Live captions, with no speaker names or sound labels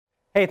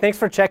Hey, thanks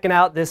for checking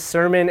out this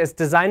sermon. It's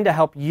designed to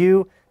help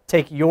you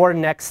take your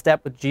next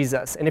step with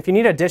Jesus. And if you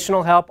need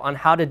additional help on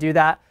how to do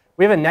that,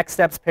 we have a Next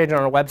Steps page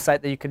on our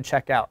website that you can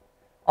check out.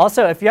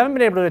 Also, if you haven't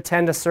been able to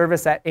attend a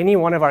service at any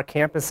one of our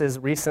campuses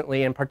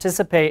recently and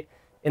participate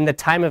in the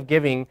time of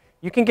giving,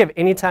 you can give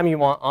anytime you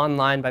want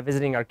online by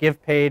visiting our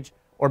Give page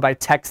or by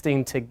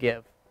texting to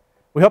give.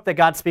 We hope that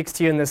God speaks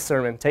to you in this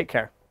sermon. Take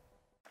care.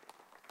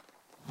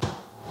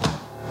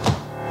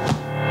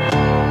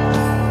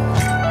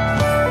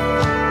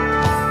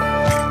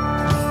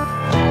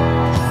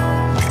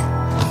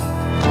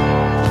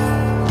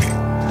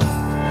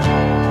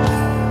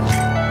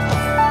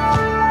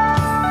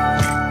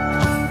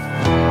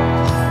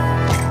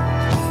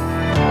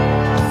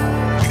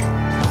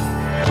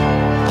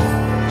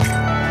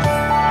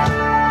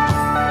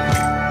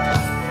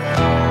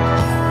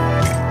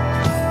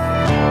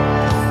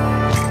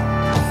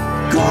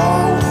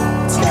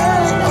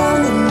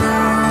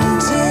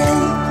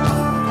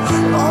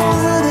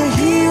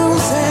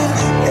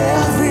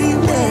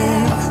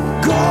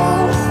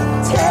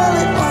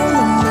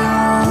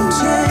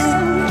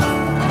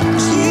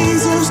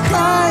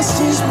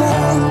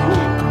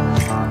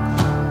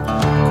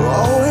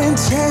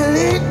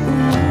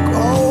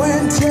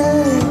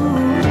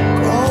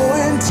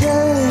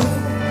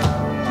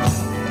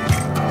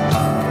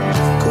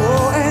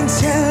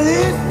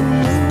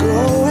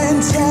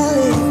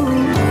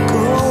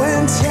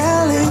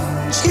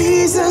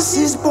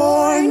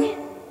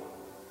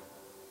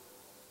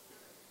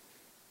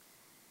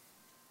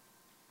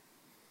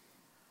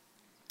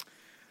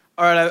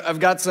 All right, I've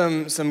got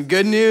some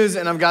good news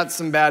and I've got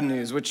some bad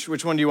news.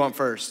 Which one do you want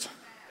first?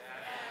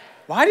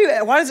 Why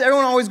does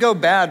everyone always go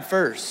bad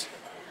first?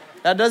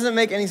 That doesn't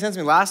make any sense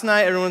to me. Last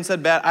night, everyone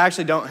said bad. I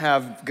actually don't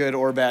have good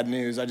or bad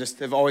news. I just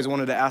have always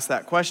wanted to ask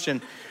that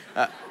question.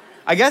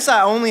 I guess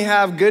I only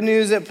have good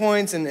news at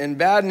points and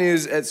bad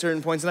news at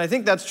certain points, and I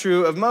think that's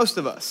true of most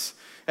of us.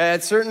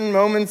 At certain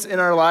moments in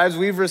our lives,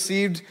 we've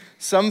received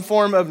some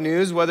form of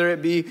news, whether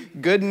it be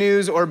good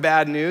news or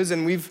bad news,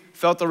 and we've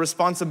felt a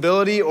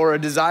responsibility or a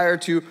desire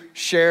to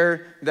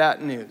share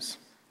that news.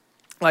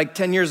 Like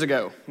 10 years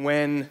ago,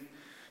 when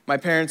my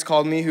parents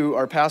called me, who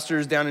are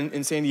pastors down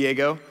in San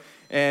Diego,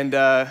 and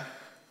I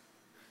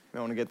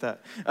want to get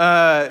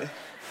that.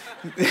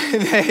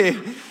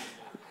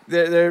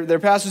 They're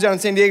pastors down in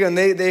San Diego, and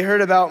they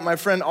heard about my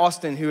friend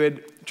Austin, who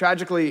had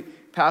tragically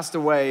passed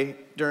away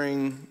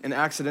during an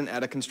accident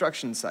at a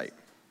construction site.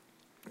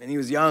 And he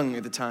was young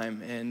at the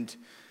time,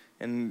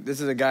 and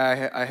this is a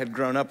guy I had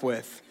grown up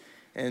with.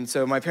 And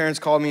so my parents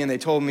called me and they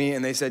told me,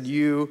 and they said,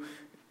 you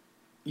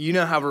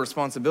now have a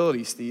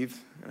responsibility, Steve.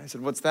 And I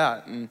said, what's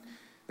that? And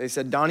they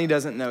said, Donnie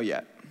doesn't know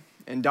yet.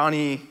 And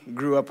Donnie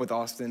grew up with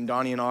Austin.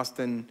 Donnie and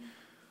Austin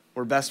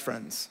were best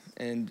friends.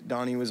 And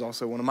Donnie was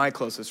also one of my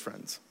closest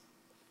friends.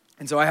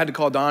 And so I had to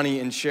call Donnie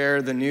and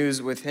share the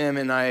news with him.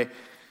 And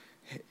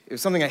it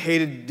was something I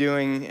hated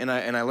doing. And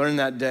I learned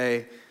that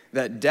day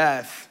that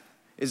death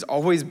is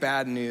always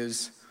bad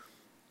news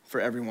for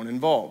everyone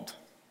involved.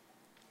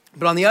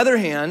 But on the other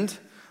hand,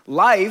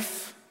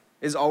 life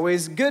is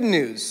always good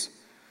news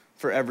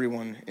for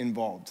everyone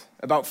involved.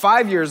 About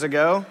 5 years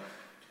ago,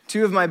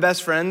 two of my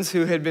best friends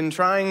who had been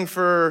trying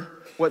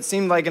for what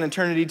seemed like an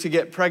eternity to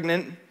get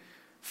pregnant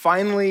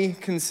finally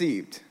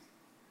conceived.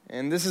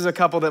 And this is a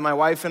couple that my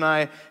wife and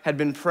I had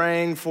been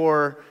praying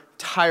for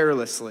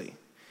tirelessly.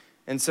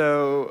 And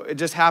so it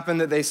just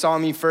happened that they saw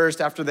me first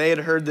after they had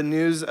heard the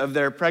news of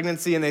their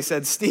pregnancy, and they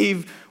said,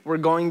 Steve, we're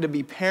going to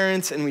be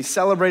parents, and we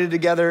celebrated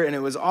together, and it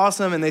was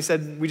awesome. And they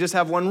said, we just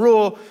have one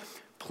rule.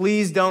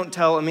 Please don't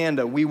tell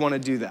Amanda. We want to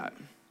do that.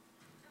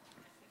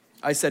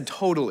 I said,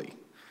 totally.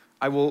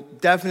 I will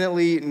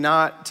definitely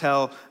not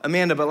tell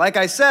Amanda. But like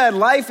I said,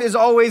 life is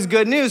always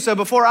good news. So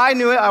before I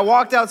knew it, I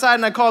walked outside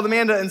and I called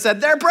Amanda and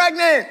said, they're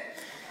pregnant.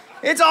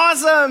 It's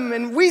awesome.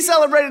 And we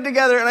celebrated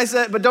together. And I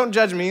said, but don't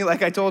judge me.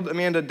 Like I told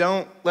Amanda,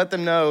 don't let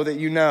them know that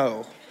you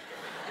know.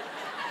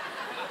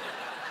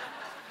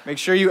 Make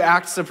sure you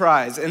act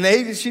surprised.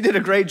 And she did a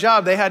great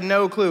job. They had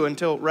no clue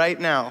until right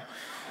now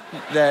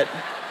that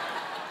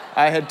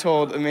I had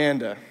told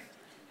Amanda.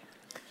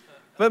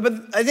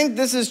 But I think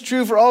this is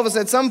true for all of us.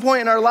 At some point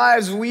in our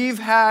lives, we've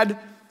had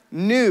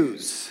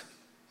news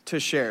to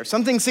share.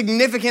 Something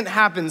significant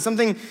happened,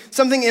 something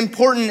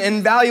important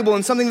and valuable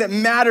and something that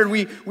mattered.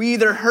 We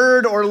either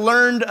heard or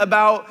learned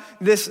about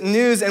this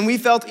news, and we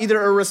felt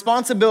either a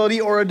responsibility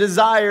or a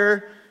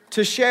desire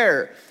to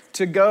share,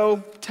 to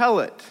go tell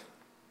it.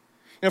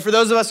 You know, for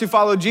those of us who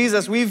follow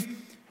Jesus, we've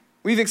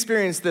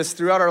experienced this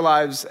throughout our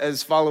lives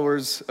as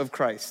followers of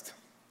Christ.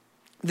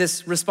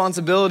 This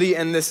responsibility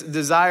and this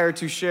desire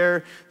to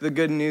share the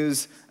good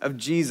news of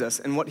Jesus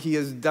and what he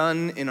has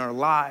done in our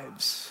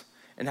lives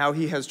and how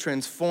he has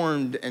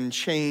transformed and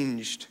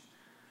changed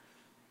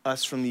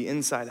us from the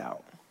inside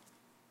out.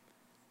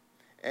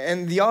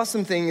 And the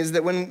awesome thing is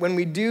that when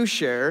we do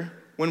share,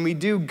 when we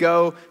do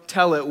go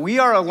tell it, we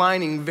are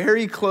aligning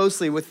very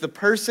closely with the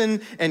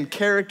person and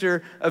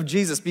character of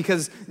Jesus,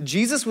 because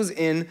Jesus was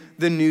in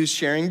the news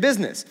sharing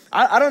business.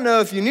 I don't know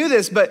if you knew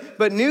this,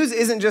 but news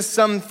isn't just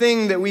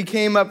something that we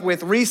came up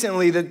with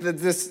recently,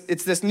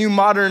 it's this new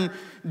modern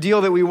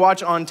deal that we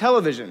watch on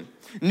television.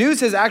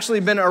 News has actually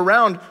been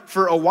around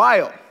for a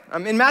while.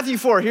 In Matthew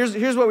 4,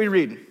 here's what we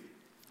read.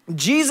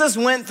 Jesus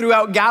went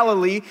throughout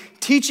Galilee,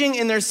 teaching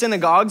in their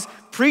synagogues,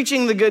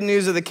 preaching the good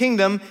news of the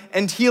kingdom,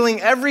 and healing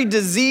every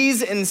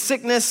disease and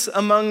sickness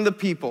among the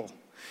people.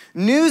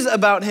 News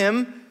about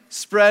him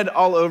spread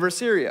all over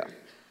Syria.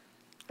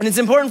 And it's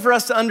important for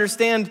us to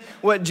understand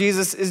what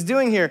Jesus is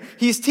doing here.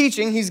 He's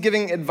teaching, he's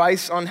giving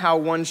advice on how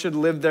one should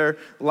live their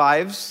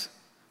lives,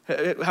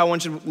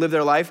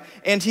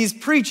 and he's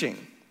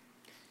preaching.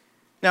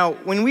 Now,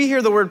 when we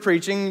hear the word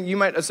preaching, you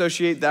might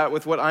associate that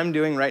with what I'm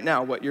doing right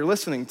now, what you're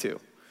listening to.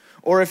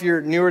 Or if you're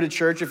newer to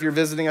church, if you're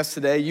visiting us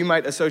today, you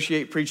might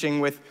associate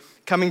preaching with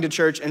coming to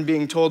church and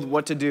being told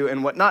what to do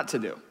and what not to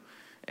do.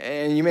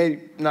 And you may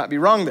not be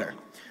wrong there.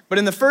 But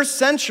in the first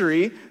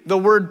century, the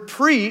word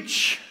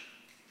preach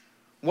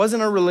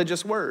wasn't a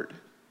religious word.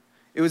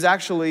 It was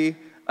actually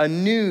a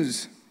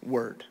news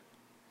word.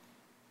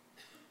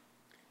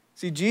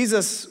 See,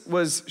 Jesus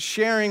was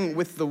sharing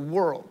with the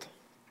world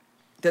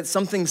that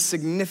something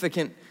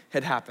significant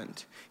had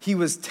happened. He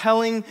was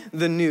telling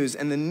the news,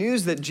 and the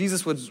news that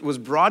Jesus was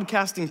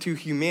broadcasting to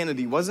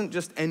humanity wasn't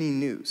just any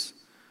news.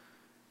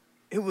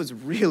 It was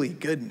really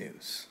good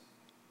news.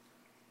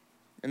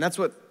 And that's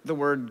what the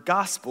word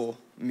gospel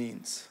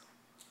means.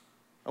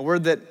 A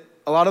word that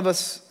a lot of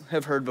us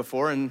have heard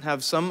before and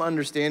have some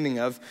understanding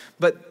of,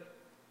 but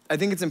I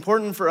think it's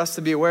important for us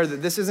to be aware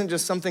that this isn't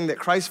just something that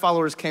Christ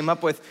followers came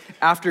up with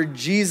after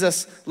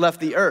Jesus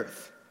left the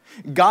earth.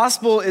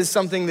 Gospel is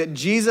something that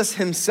Jesus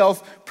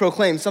himself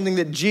proclaimed, something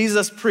that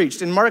Jesus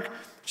preached. In Mark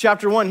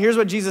chapter 1, here's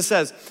what Jesus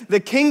says.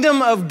 The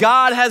kingdom of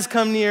God has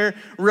come near.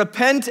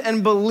 Repent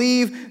and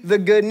believe the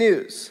good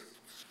news.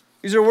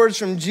 These are words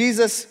from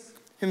Jesus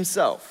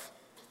himself.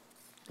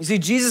 You see,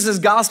 Jesus'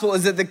 gospel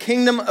is that the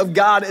kingdom of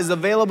God is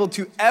available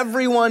to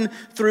everyone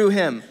through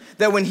him.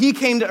 That when he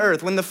came to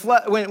earth,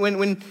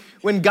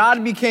 when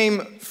God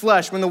became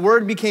flesh, when the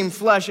word became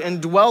flesh and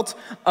dwelt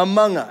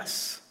among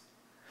us,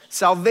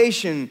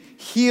 salvation,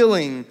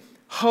 healing,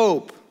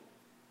 hope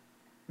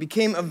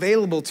became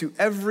available to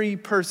every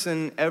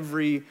person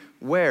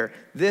everywhere.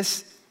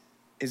 This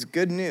is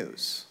good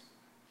news.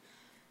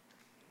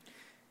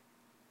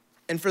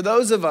 And for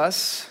those of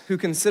us who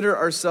consider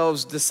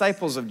ourselves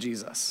disciples of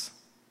Jesus,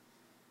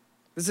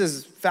 this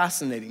is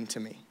fascinating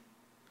to me.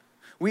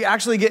 We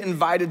actually get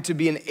invited to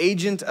be an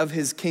agent of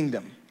his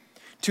kingdom,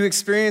 to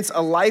experience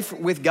a life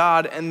with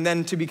God, and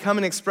then to become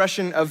an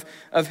expression of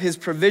his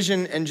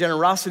provision and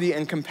generosity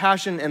and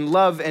compassion and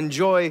love and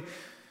joy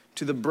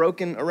to the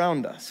broken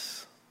around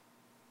us.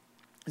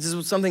 This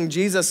is something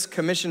Jesus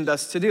commissioned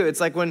us to do. It's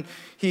like when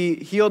he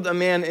healed a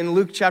man in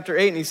Luke chapter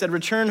 8 and he said,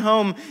 return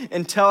home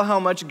and tell how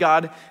much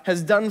God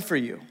has done for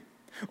you.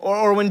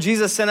 Or when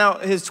Jesus sent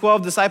out his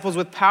 12 disciples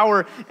with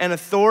power and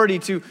authority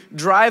to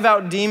drive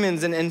out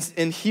demons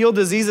and heal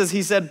diseases,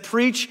 he said,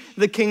 preach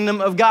the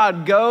kingdom of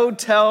God. Go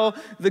tell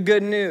the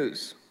good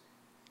news.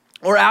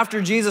 Or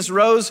after Jesus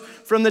rose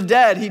from the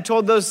dead, he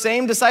told those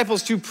same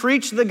disciples to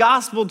preach the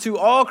gospel to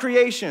all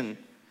creation.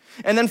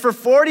 And then for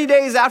 40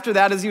 days after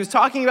that, as he was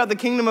talking about the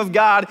kingdom of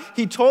God,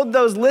 he told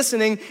those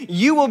listening,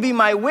 you will be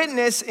my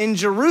witness in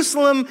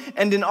Jerusalem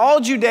and in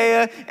all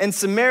Judea and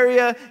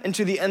Samaria and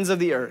to the ends of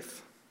the earth.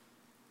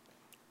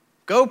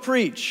 Go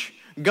preach,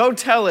 go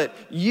tell it,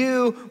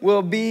 you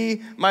will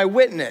be my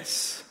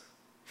witness.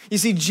 You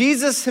see,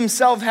 Jesus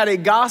himself had a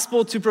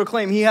gospel to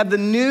proclaim. He had the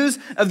news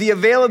of the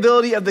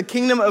availability of the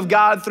kingdom of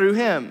God through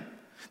him,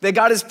 that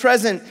God is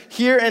present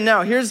here and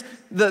now. Here's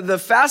the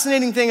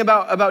fascinating thing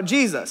about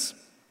Jesus,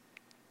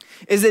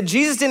 is that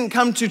Jesus didn't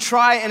come to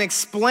try and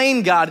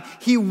explain God.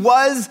 He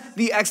was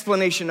the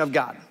explanation of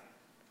God.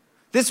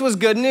 This was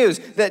good news,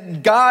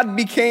 that God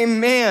became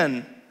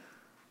man.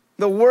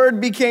 The word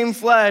became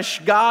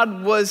flesh.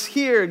 God was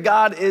here.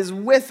 God is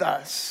with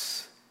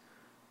us.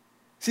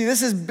 See,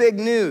 this is big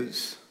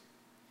news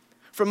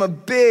from a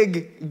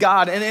big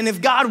God. And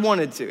if God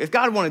wanted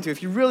to, if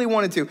he really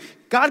wanted to,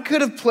 God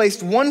could have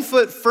placed one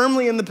foot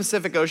firmly in the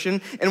Pacific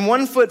Ocean and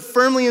one foot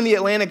firmly in the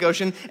Atlantic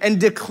Ocean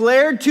and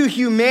declared to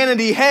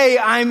humanity, hey,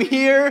 I'm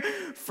here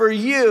for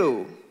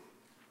you.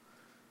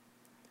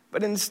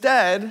 But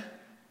instead,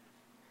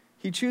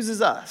 he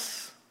chooses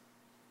us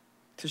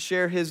to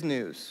share his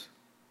news.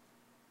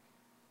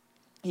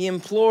 He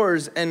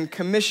implores and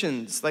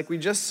commissions, like we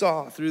just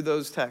saw through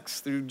those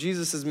texts, through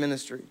Jesus'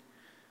 ministry.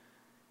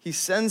 He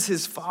sends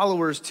his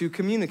followers to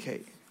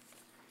communicate.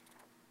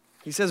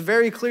 He says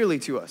very clearly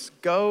to us,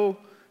 go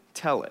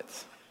tell it.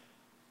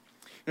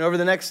 Over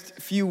the next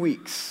few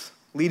weeks,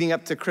 leading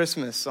up to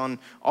Christmas on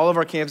all of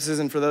our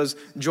campuses, and for those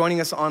joining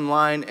us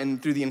online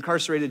and through the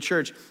Incarcerated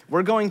Church,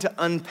 we're going to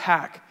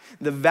unpack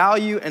the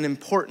value and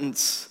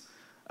importance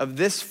of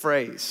this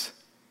phrase,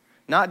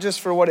 not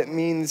just for what it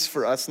means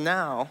for us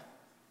now,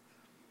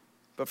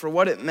 but for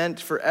what it meant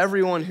for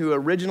everyone who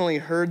originally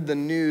heard the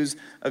news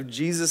of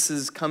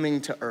Jesus'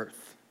 coming to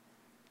earth.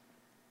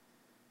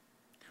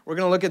 We're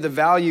going to look at the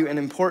value and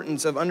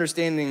importance of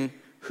understanding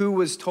who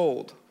was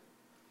told,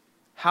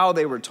 how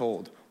they were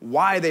told,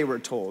 why they were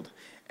told,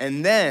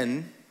 and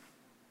then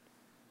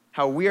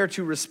how we are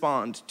to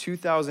respond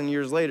 2,000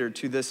 years later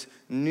to this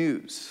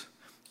news,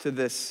 to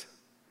this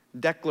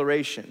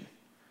declaration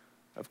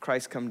of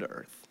Christ come to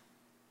earth.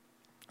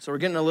 So we're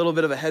getting a little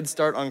bit of a head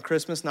start on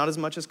Christmas, not as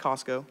much as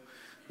Costco.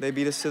 They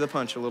beat us to the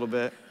punch a little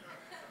bit.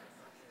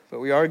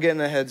 But we are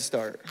getting a head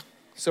start.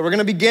 So we're going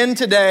to begin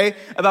today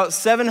about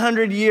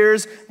 700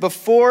 years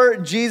before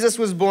Jesus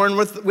was born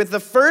with the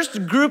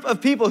first group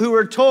of people who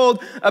were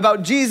told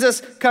about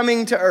Jesus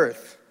coming to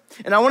earth.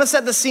 And I want to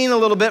set the scene a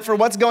little bit for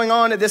what's going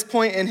on at this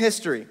point in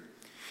history.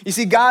 You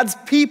see, God's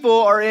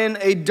people are in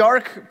a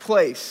dark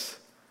place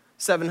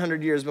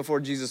 700 years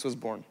before Jesus was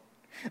born.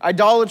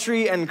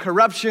 Idolatry and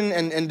corruption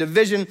and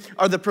division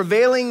are the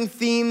prevailing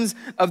themes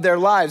of their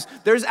lives.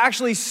 There's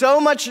actually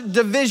so much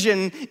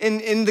division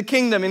in the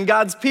kingdom, in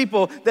God's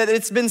people, that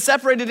it's been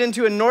separated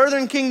into a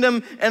northern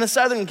kingdom and a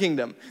southern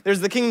kingdom. There's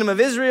the kingdom of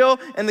Israel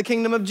and the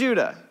kingdom of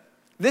Judah.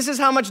 This is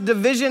how much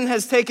division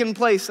has taken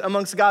place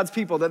amongst God's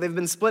people, that they've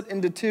been split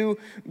into two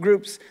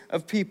groups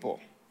of people.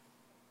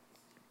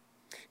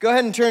 Go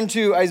ahead and turn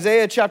to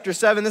Isaiah chapter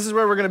 7. This is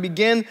where we're going to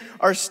begin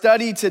our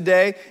study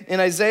today.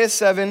 In Isaiah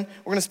 7,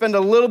 we're going to spend a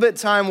little bit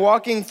of time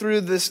walking through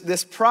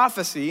this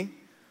prophecy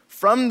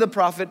from the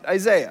prophet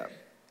Isaiah.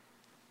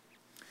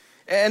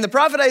 And the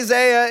prophet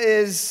Isaiah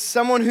is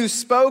someone who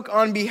spoke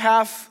on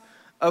behalf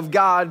of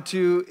God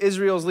to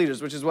Israel's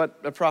leaders, which is what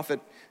a prophet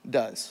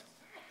does.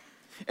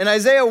 And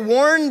Isaiah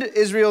warned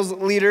Israel's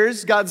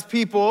leaders, God's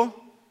people,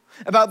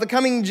 about the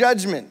coming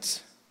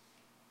judgment.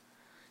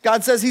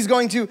 God says he's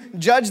going to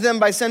judge them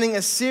by sending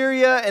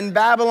Assyria and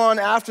Babylon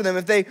after them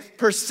if they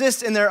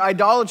persist in their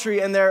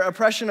idolatry and their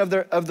oppression of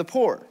the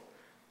poor.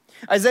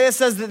 Isaiah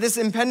says that this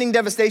impending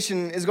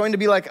devastation is going to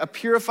be like a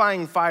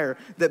purifying fire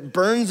that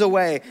burns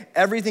away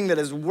everything that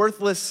is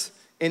worthless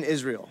in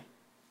Israel,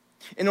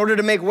 in order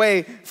to make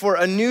way for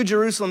a new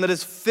Jerusalem that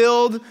is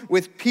filled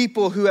with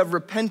people who have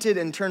repented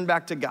and turned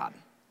back to God.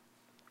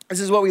 This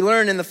is what we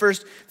learn in the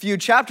first few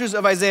chapters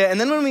of Isaiah. And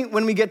then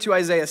when we get to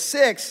Isaiah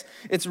 6,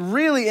 it's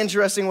really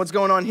interesting what's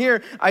going on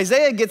here.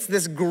 Isaiah gets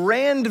this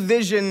grand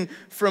vision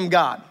from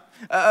God,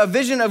 a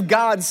vision of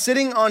God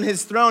sitting on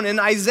his throne. And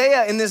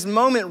Isaiah in this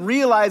moment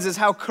realizes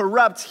how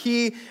corrupt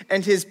he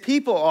and his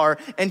people are,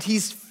 and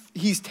he's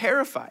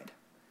terrified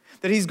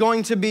that he's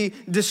going to be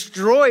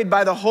destroyed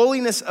by the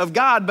holiness of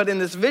God, but in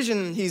this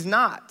vision, he's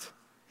not.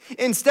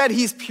 Instead,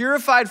 he's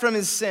purified from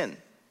his sin.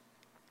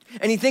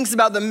 And he thinks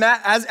about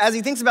as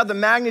he thinks about the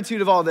magnitude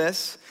of all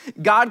this,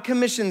 God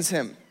commissions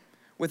him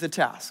with a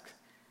task.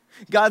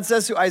 God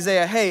says to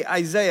Isaiah, hey,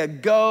 Isaiah,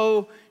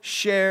 go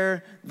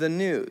share the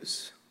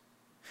news.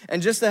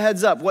 And just a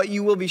heads up, what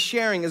you will be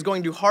sharing is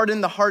going to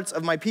harden the hearts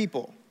of my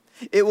people.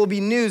 It will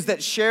be news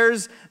that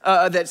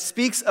that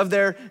speaks of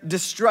their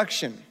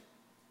destruction.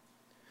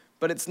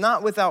 But it's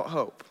not without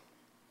hope.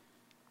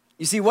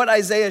 You see, what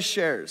Isaiah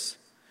shares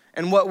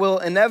and what will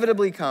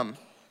inevitably come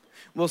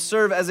will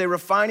serve as a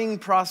refining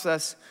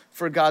process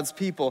for God's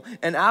people.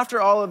 And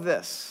after all of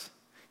this,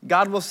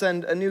 God will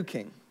send a new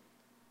king,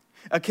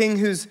 a king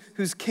whose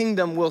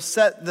kingdom will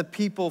set the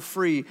people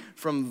free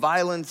from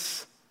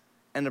violence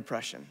and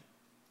oppression.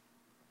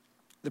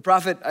 The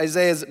prophet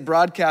Isaiah's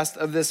broadcast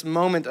of this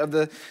moment of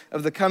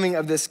the coming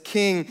of this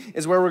king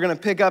is where we're going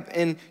to pick up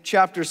in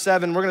chapter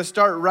 7. We're going to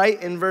start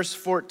right in verse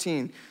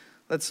 14.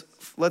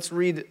 Let's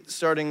read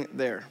starting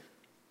there.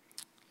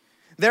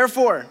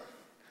 Therefore,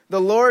 the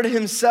Lord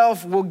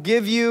himself will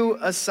give you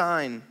a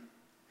sign.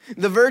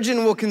 The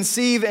virgin will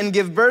conceive and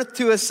give birth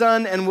to a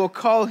son and will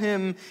call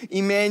him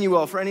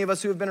Emmanuel. For any of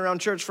us who have been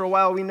around church for a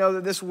while, we know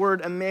that this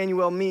word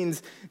Emmanuel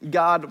means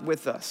God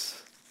with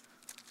us.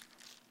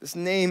 This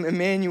name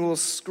Emmanuel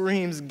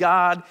screams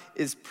God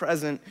is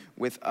present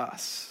with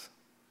us,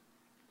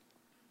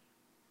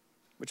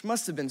 which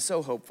must have been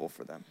so hopeful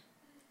for them.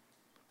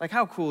 Like,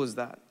 how cool is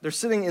that? They're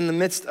sitting in the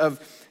midst of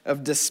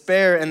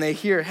despair and they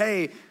hear,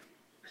 hey,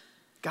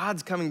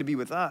 God's coming to be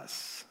with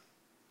us.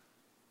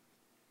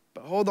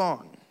 But hold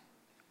on,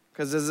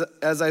 because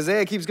as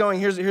Isaiah keeps going,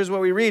 here's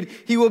what we read.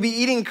 He will be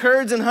eating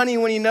curds and honey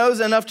when he knows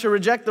enough to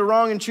reject the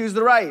wrong and choose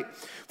the right.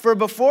 For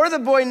before the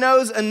boy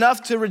knows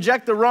enough to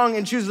reject the wrong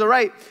and choose the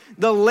right,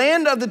 the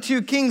land of the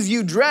two kings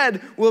you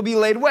dread will be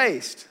laid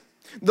waste.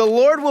 The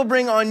Lord will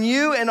bring on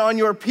you and on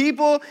your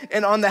people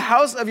and on the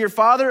house of your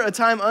father a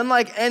time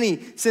unlike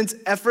any, since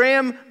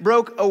Ephraim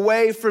broke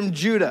away from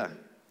Judah.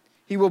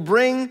 He will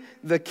bring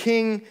the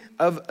king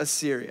of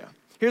Assyria.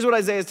 Here's what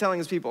Isaiah is telling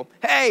his people.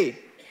 Hey,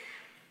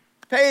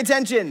 pay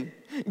attention.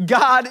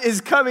 God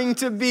is coming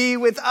to be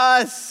with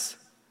us.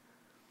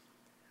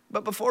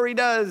 But before he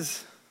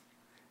does,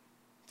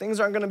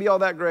 things aren't going to be all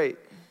that great.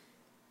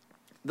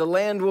 The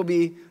land will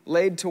be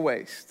laid to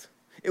waste.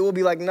 It will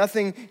be like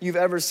nothing you've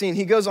ever seen.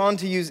 He goes on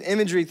to use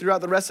imagery throughout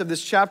the rest of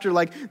this chapter,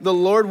 like the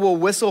Lord will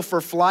whistle for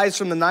flies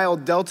from the Nile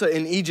Delta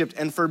in Egypt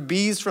and for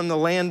bees from the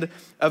land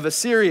of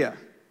Assyria.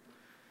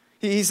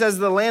 He says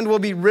the land will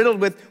be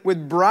riddled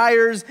with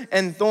briars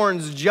and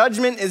thorns.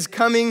 Judgment is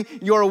coming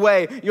your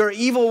way. Your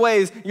evil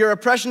ways, your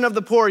oppression of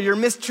the poor, your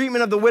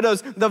mistreatment of the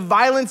widows, the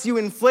violence you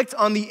inflict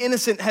on the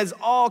innocent has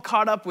all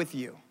caught up with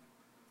you.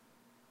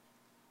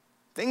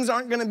 Things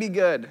aren't going to be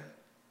good,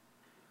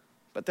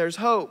 but there's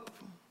hope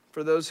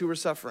for those who are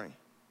suffering.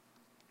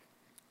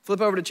 Flip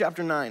over to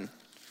chapter 9,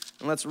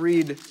 and let's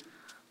read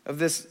of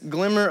this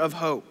glimmer of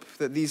hope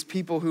that these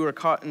people who are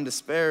caught in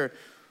despair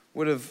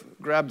would have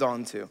grabbed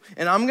onto.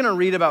 And I'm going to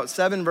read about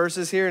 7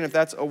 verses here, and if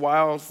that's a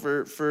while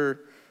for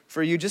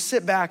you, just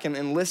sit back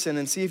and listen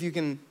and see if you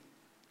can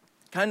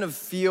kind of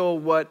feel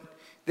what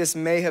this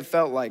may have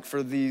felt like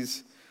for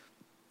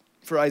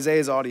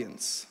Isaiah's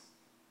audience.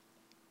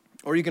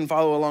 Or you can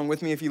follow along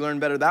with me if you learn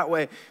better that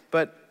way.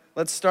 But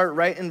let's start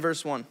right in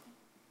verse 1.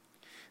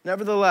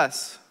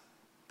 Nevertheless,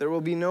 there will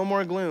be no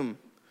more gloom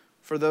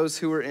for those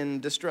who are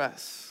in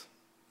distress.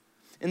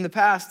 In the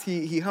past,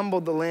 he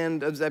humbled the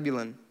land of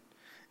Zebulun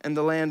and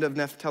the land of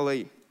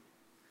Naphtali.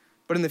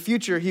 But in the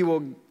future, he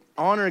will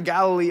honor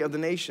Galilee of the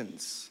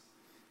nations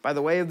by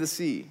the way of the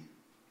sea,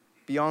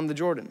 beyond the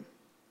Jordan.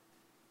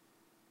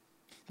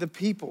 The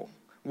people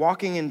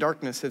walking in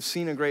darkness have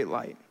seen a great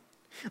light.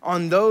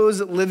 On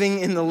those living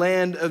in the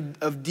land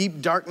of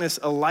deep darkness,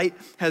 a light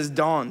has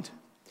dawned.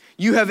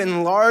 You have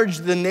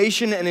enlarged the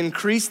nation and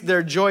increased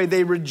their joy.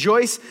 They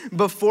rejoice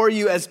before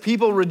you as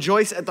people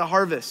rejoice at the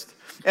harvest,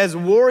 as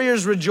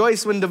warriors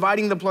rejoice when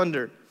dividing the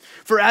plunder.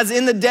 For as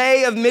in the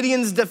day of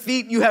Midian's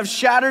defeat, you have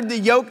shattered the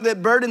yoke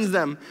that burdens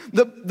them,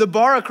 the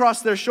bar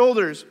across their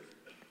shoulders,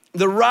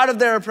 the rod of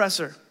their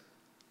oppressor.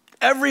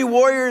 Every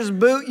warrior's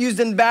boot used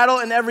in battle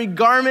and every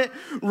garment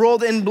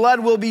rolled in blood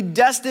will be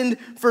destined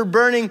for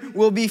burning,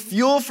 will be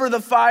fuel for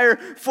the fire.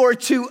 For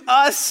to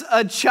us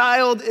a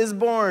child is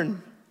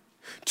born.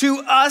 To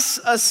us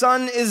a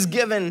son is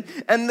given,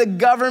 and the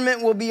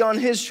government will be on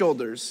his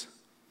shoulders.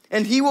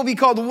 And he will be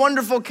called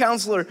Wonderful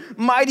Counselor,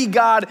 Mighty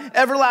God,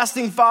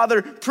 Everlasting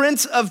Father,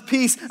 Prince of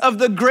Peace. Of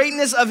the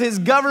greatness of his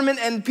government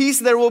and peace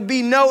there will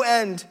be no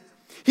end.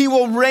 He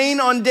will reign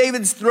on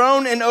David's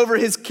throne and over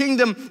his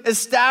kingdom,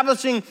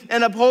 establishing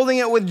and upholding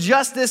it with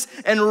justice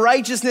and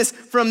righteousness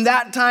from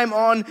that time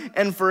on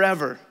and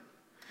forever.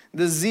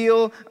 The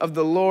zeal of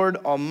the Lord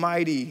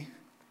Almighty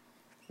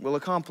will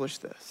accomplish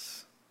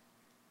this.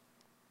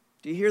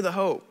 Do you hear the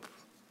hope?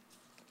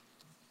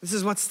 This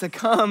is what's to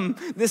come.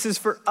 This is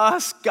for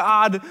us,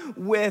 God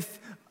with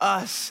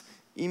us,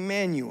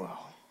 Emmanuel.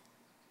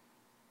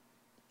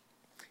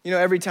 You know,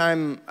 every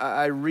time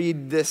I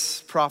read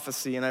this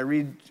prophecy and I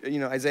read,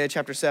 Isaiah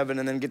chapter 7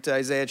 and then get to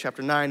Isaiah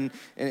chapter 9,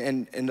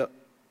 and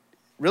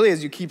really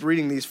as you keep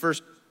reading these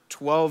first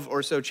 12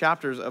 or so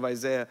chapters of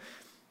Isaiah,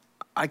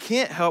 I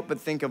can't help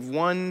but think of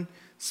one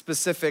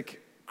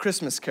specific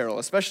Christmas carol,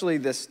 especially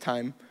this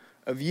time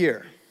of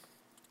year.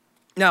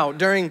 Now,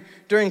 during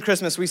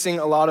Christmas, we sing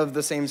a lot of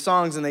the same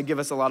songs, and they give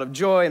us a lot of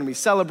joy, and we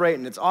celebrate,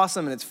 and it's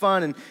awesome, and it's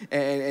fun,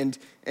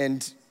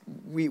 and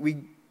we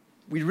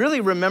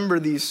really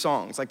remember these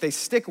songs. Like, they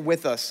stick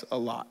with us a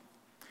lot.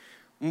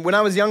 When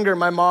I was younger,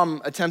 my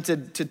mom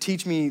attempted to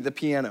teach me the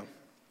piano.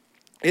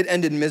 It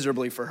ended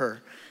miserably for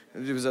her.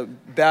 It was a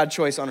bad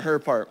choice on her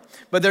part.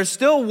 But there's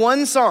still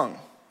one song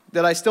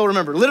that I still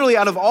remember. Literally,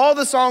 out of all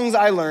the songs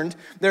I learned,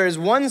 there is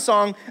one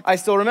song I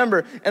still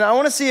remember. And I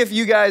want to see if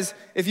you guys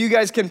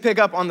can pick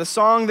up on the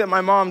song that my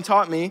mom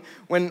taught me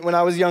when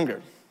I was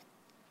younger.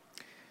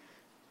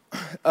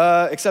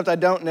 Except I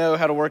don't know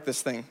how to work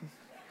this thing.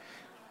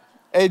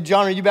 Hey,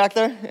 John, are you back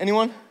there?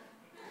 Anyone?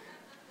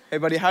 Hey,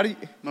 buddy, how do you...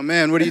 My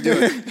man, what are you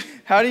doing?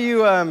 How do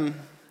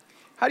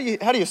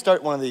you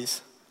start one of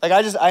these? Like,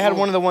 I had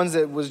one of the ones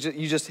that was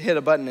you just hit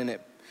a button and it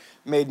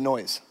made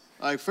noise.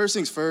 Like, first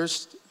things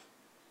first,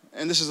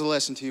 and this is a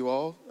lesson to you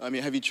all. I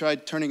mean, have you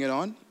tried turning it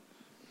on?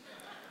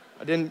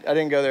 I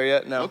didn't go there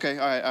yet, no. Okay,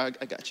 all right,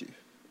 I got you.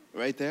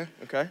 Right there?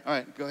 Okay. All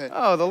right, go ahead.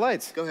 Oh, the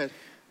lights. Go ahead.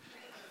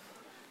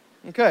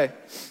 Okay.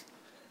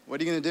 What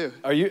are you going to do?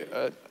 Are you,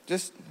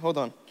 just hold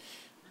on.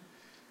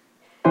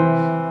 Okay.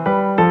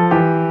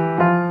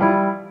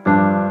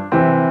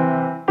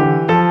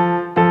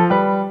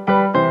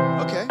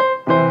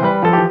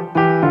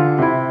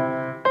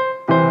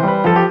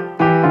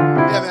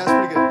 Yeah, man, that's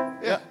pretty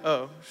good. Yeah.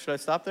 Oh, should I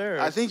stop there?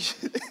 Or? I think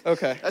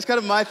Okay. that's kind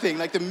of my thing.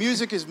 Like, the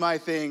music is my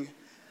thing.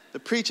 The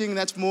preaching,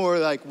 that's more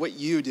like what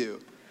you do.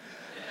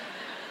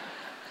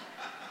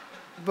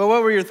 But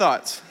what were your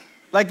thoughts?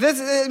 Like, this,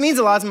 it means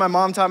a lot to my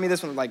mom. Taught me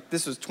this one, like,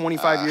 this was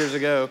 25 years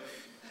ago.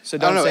 So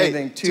don't say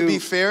anything too... To be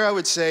fair, I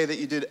would say that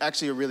you did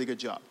actually a really good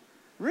job.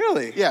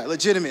 Really? Yeah,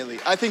 legitimately.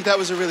 I think that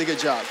was a really good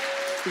job,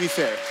 to be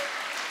fair.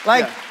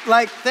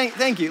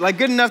 Thank you. Like,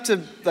 good enough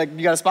to, like,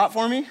 you got a spot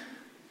for me?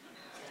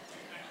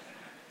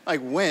 Like,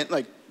 when?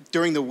 Like,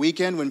 during the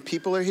weekend when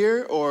people are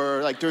here,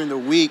 or like during the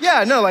week?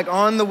 Yeah, no, like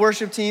on the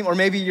worship team, or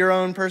maybe your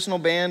own personal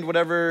band,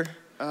 whatever.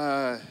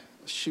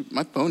 Shoot,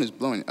 my phone is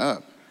blowing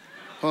up.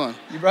 Hold on.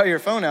 You brought your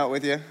phone out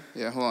with you.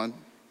 Yeah, hold on.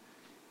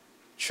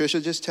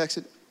 Trisha just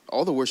texted.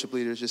 All the worship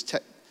leaders just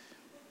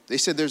they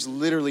said there's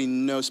literally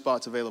no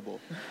spots available.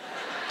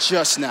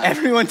 Just now.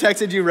 Everyone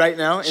texted you right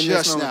now in this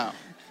Just moment. now.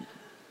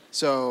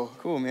 So.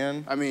 Cool,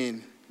 man. I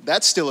mean,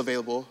 that's still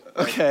available.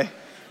 Okay.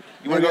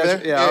 You want to go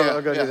there? Yeah,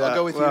 I'll go do that. I'll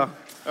go with you. Well,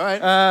 All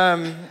right.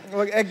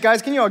 well,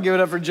 guys, can you all give it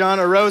up for John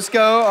Orozco,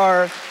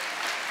 our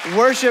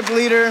worship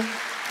leader?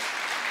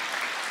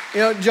 You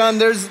know, John,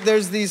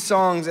 there's these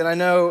songs, and I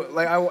know,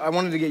 like, I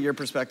wanted to get your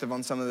perspective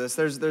on some of this.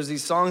 There's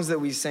these songs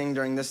that we sing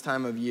during this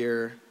time of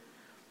year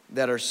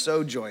that are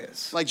so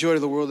joyous. Like Joy to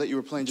the World that you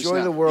were playing just now. Joy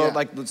to the World, Yeah.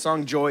 like the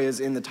song Joy is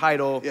in the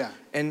title. Yeah.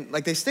 And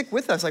like they stick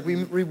with us. Like we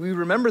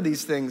remember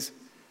these things.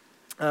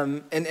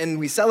 And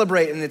we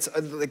celebrate, and it's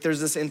like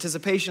there's this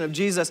anticipation of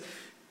Jesus.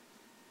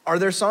 Are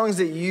there songs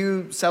that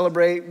you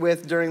celebrate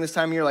with during this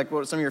time of year, like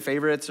what some of your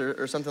favorites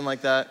or something like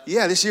that?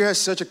 Yeah, this year has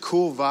such a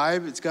cool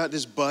vibe. It's got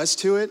this buzz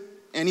to it.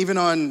 And even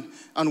on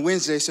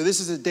Wednesday, so this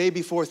is the day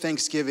before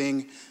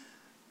Thanksgiving,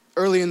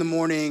 early in the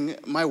morning,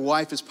 my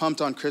wife is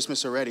pumped on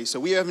Christmas already. So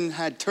we haven't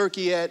had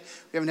turkey yet.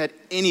 We haven't had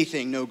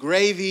anything. No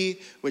gravy,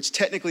 which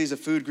technically is a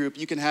food group.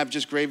 You can have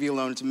just gravy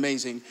alone. It's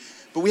amazing.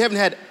 But we haven't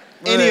had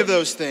any of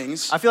those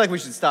things. I feel like we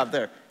should stop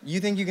there.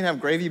 You think you can have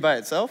gravy by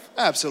itself?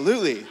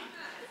 Absolutely.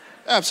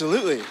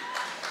 Absolutely.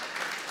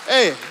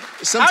 Hey,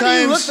 sometimes... How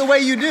do you look the way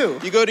you do?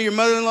 You go to your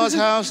mother-in-law's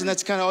house, and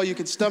that's kind of all you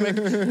can stomach.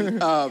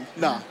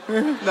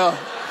 No.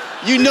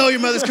 You know your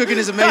mother's cooking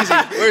is amazing.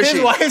 Where is she?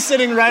 His wife's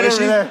sitting right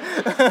over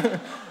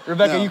there.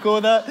 Rebecca, No. you cool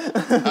with that?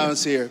 I don't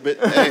see her, but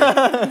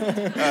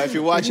hey, if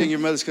you're watching, your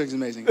mother's cooking is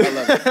amazing. I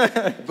love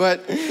it.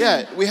 But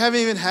yeah, we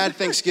haven't even had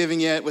Thanksgiving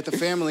yet with the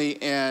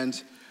family,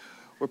 and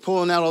we're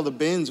pulling out all the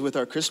bins with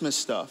our Christmas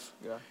stuff.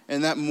 Yeah.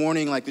 And that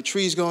morning, like the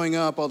tree's going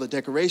up, all the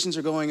decorations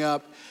are going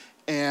up,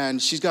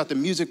 and she's got the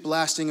music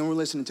blasting, and we're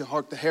listening to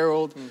Hark the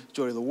Herald,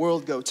 Joy to the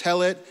World, Go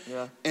Tell It.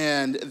 Yeah.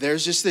 And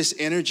there's just this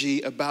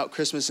energy about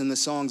Christmas in the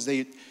songs.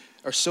 They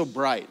are so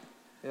bright.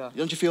 Yeah.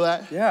 Don't you feel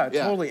that? Yeah,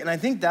 totally. And I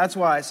think that's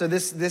why. So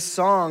this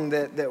song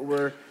that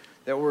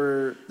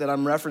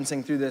I'm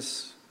referencing through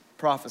this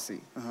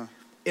prophecy,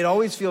 it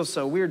always feels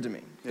so weird to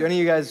me. Do any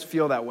of you guys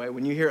feel that way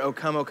when you hear "O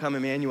Come,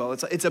 Emmanuel"?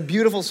 It's a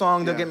beautiful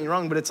song. Don't get me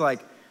wrong, but it's like,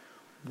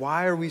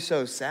 why are we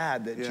so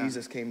sad that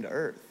Jesus came to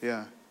earth?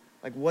 Yeah.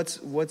 Like what's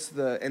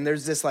the, and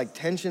there's this like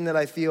tension that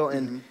I feel,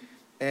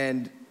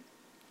 and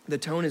the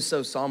tone is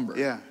so somber.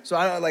 Yeah. So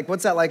I don't like,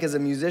 what's that like as a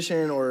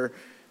musician, or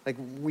like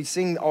we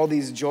sing all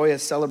these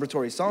joyous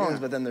celebratory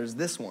songs, but then there's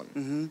this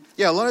one.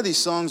 Yeah, a lot of these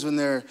songs, when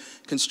they're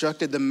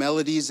constructed, the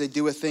melodies, they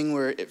do a thing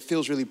where it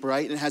feels really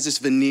bright and it has this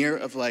veneer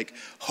of like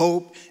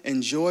hope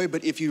and joy.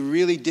 But if you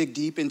really dig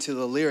deep into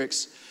the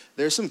lyrics,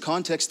 there's some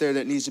context there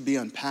that needs to be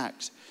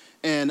unpacked.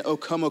 And O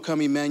Come,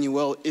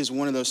 Emmanuel is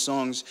one of those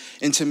songs.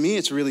 And to me,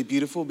 it's really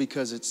beautiful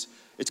because it's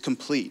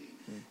complete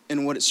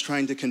in what it's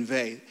trying to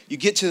convey. You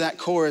get to that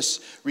chorus,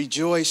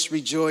 rejoice,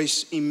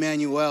 rejoice,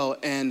 Emmanuel,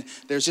 and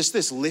there's just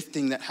this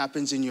lifting that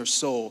happens in your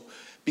soul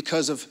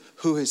because of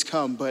who has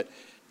come. But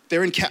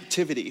they're in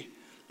captivity.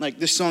 Like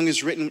this song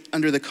is written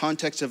under the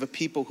context of a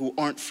people who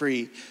aren't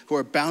free, who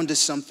are bound to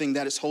something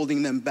that is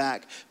holding them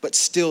back, but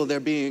still they're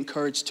being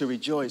encouraged to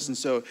rejoice. And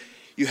so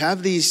you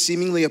have these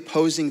seemingly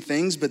opposing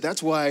things, but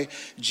that's why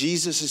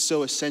Jesus is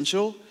so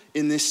essential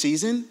in this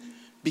season.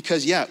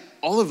 Because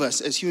all of us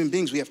as human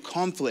beings, we have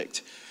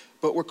conflict,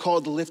 but we're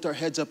called to lift our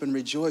heads up and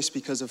rejoice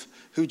because of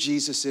who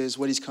Jesus is,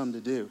 what he's come to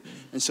do.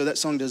 And so that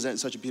song does that in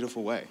such a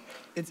beautiful way.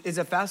 It's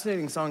a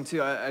fascinating song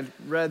too. I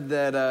read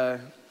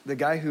that the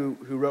guy who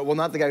wrote, well,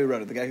 not the guy who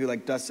wrote it, the guy who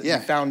like dusted, he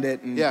found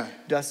it and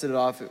dusted it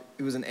off.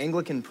 It was an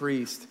Anglican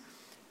priest,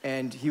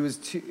 and he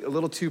was a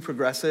little too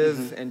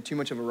progressive and too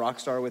much of a rock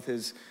star with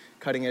his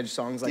cutting edge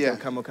songs like O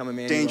Come,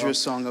 Emmanuel. Dangerous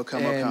song, O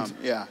Come, O Come.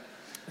 Yeah.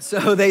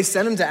 So they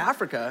sent him to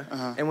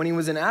Africa, and when he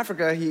was in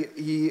Africa,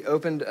 he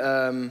opened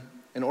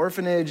an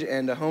orphanage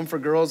and a home for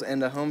girls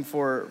and a home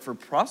for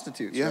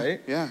prostitutes,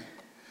 right? Yeah.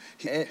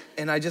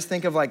 And I just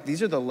think of like,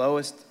 these are the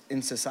lowest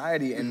in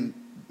society, and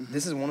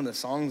this is one of the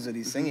songs that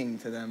he's singing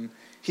to them.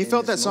 He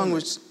felt that song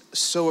was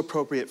so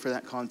appropriate for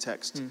that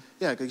context.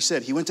 Yeah, like you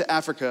said, he went to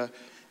Africa,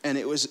 and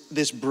it was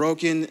this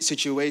broken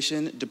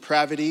situation,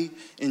 depravity,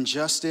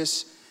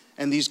 injustice,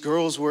 and these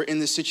girls were in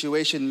this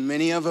situation,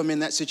 many of them in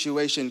that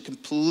situation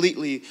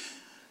completely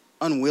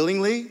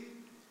unwillingly,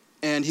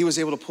 and he was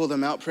able to pull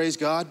them out, praise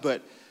God.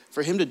 But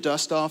for him to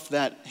dust off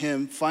that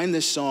hymn, find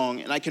this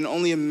song, and I can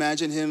only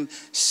imagine him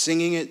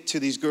singing it to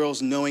these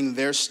girls, knowing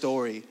their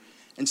story,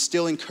 and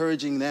still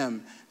encouraging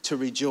them to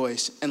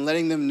rejoice, and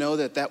letting them know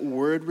that that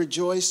word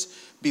rejoice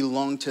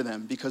belonged to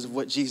them because of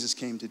what Jesus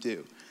came to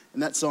do.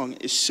 And that song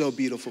is so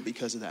beautiful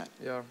because of that.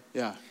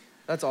 Yeah.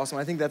 That's awesome.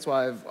 I think that's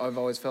why I've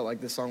always felt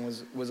like this song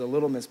was a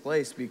little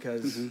misplaced,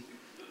 because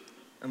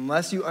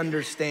unless you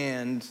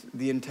understand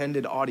the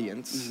intended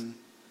audience,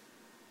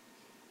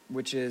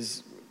 which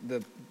is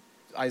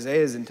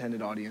Isaiah's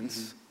intended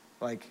audience,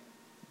 like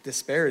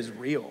despair is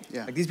real.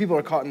 Yeah. Like these people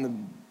are caught in the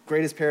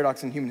greatest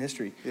paradox in human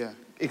history. Yeah.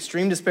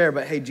 Extreme despair,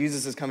 but hey,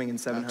 Jesus is coming in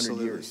 700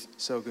 Absolutely. years.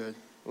 So good.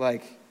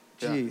 Like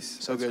Jeez.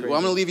 So that's good. crazy. Well,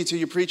 I'm going to leave you to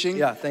your preaching.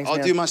 Yeah, thanks, I'll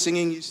man. do my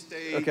singing. You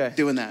stay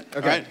doing that. Okay,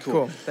 All right,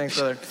 cool. Thanks,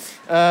 brother.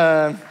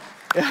 Yeah,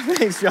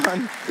 thanks,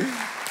 John.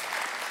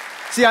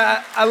 See,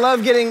 I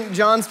love getting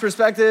John's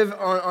perspective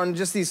on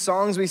just these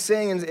songs we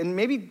sing, and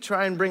maybe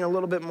try and bring a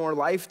little bit more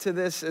life to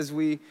this as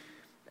we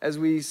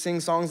sing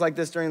songs like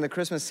this during the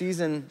Christmas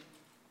season.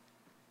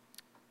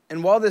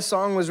 And while this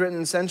song was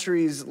written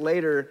centuries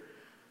later,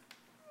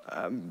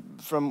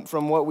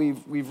 from what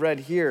we've read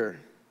here,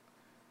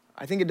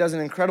 I think it does an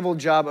incredible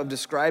job of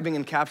describing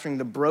and capturing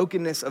the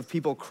brokenness of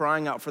people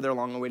crying out for their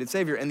long-awaited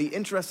Savior. And the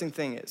interesting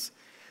thing is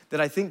that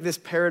I think this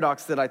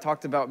paradox that I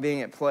talked about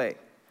being at play,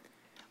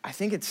 I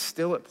think it's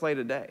still at play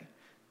today.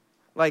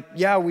 Like,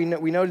 yeah, we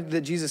know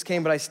that Jesus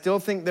came, but I still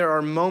think there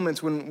are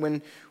moments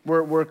when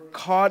we're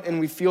caught and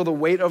we feel the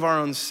weight of our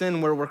own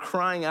sin, where we're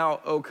crying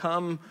out, O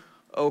come,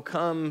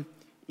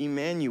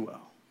 Emmanuel.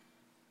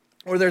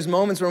 Or there's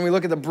moments when we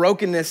look at the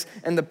brokenness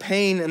and the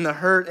pain and the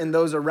hurt in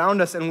those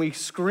around us, and we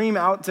scream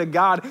out to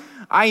God,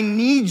 I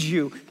need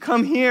you.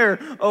 Come here.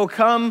 O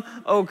come,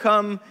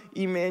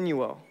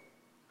 Emmanuel.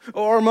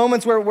 Or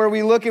moments where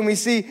we look and we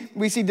see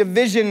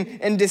division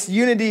and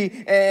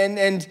disunity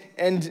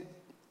and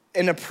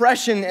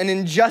oppression and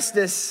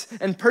injustice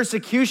and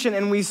persecution,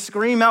 and we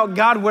scream out,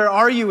 God, where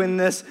are you in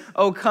this?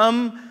 O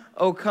come,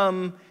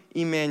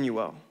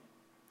 Emmanuel.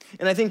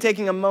 And I think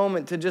taking a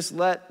moment to just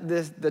let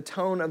the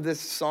tone of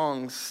this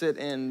song sit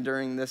in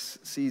during this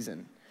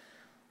season.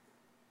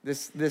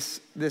 This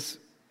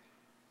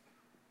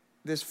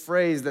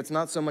phrase that's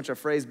not so much a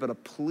phrase but a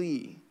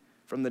plea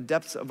from the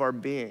depths of our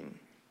being.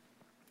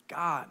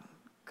 God,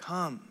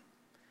 come,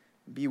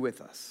 be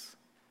with us.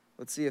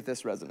 Let's see if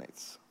this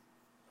resonates.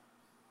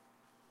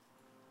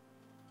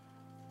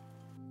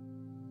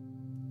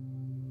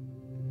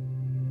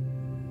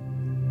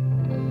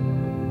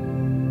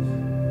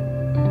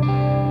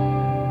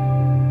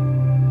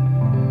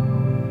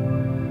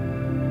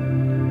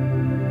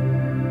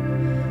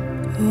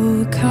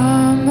 O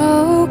come,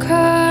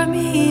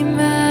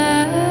 Emmanuel,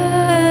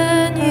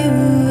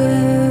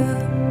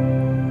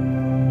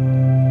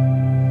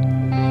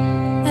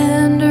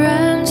 and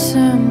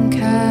ransom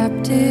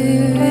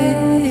captive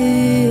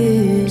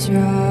Israel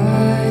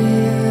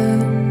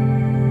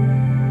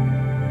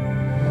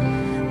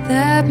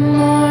that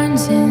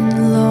mourns in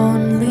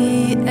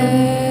lonely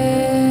exile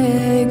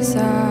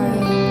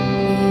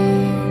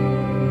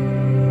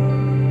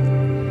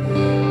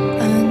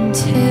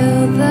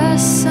until the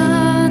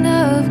Son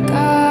of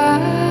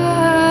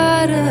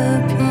God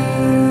appear.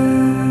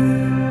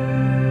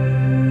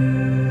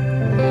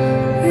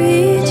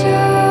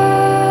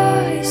 Rejoice,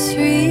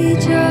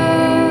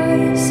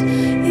 rejoice,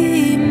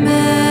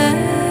 Emmanuel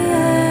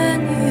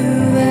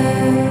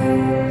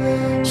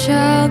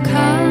shall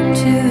come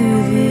to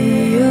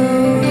thee,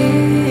 O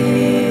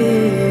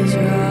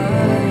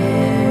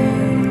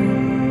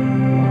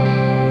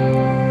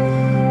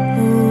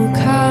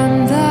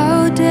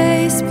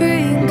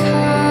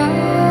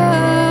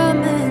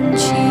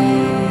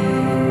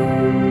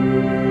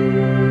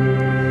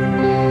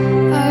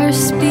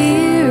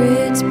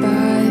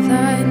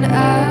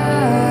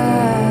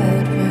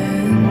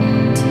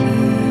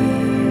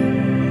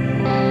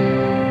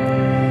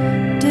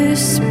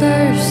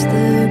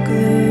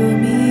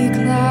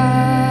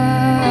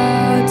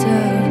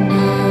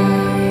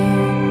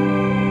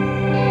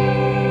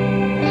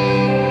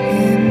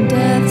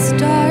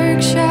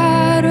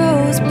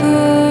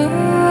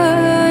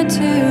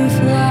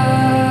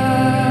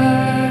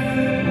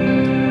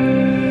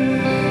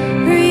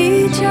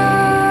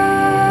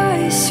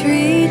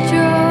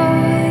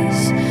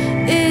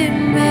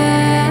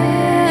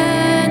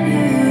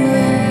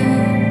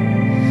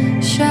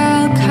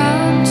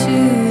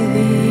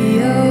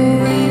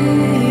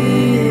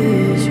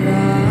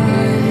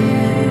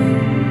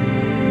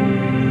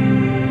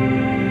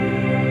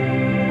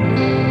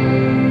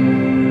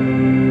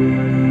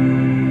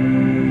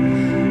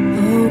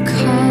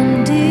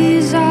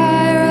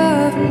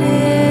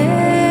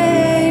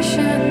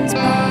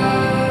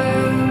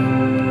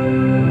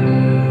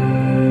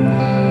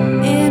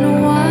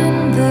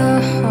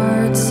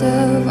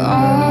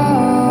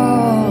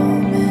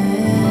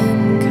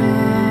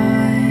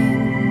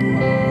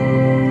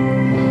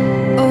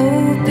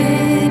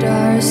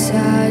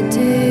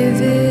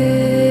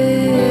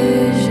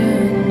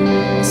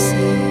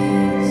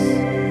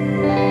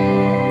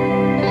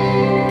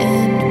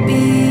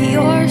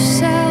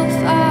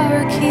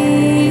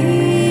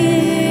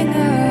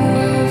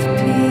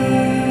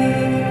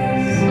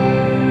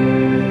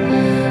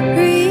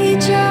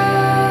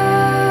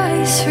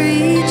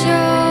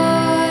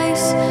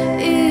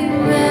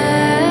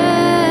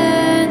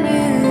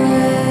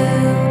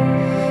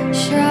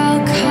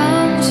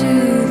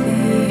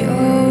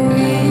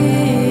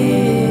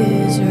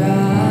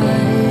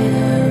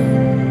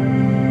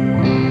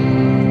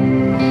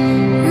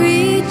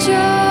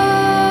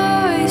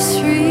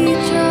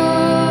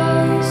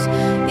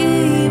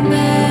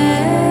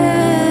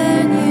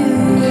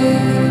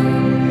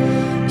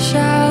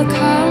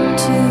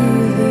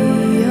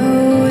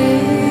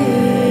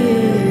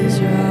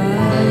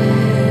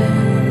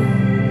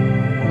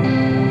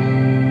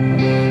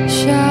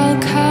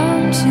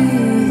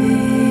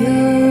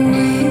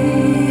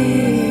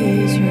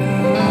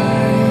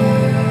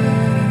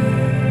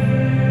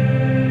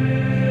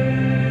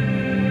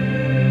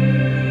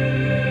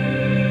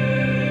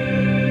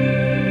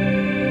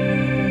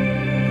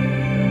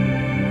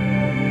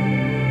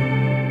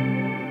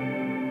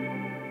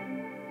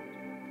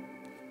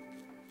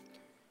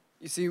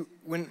see,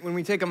 when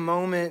we take a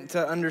moment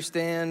to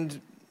understand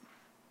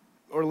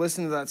or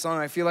listen to that song,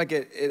 I feel like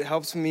it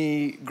helps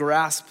me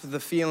grasp the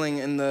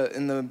feeling and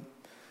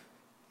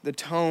the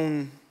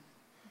tone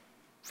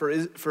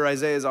for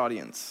Isaiah's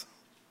audience.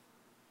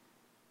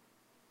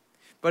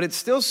 But it's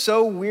still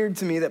so weird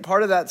to me that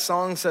part of that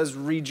song says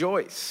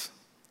rejoice.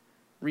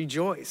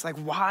 Rejoice. Like,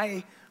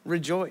 why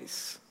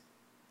rejoice?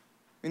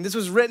 I mean, this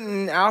was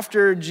written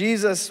after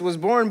Jesus was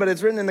born, but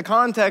it's written in the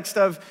context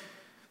of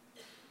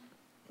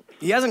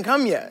he hasn't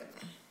come yet.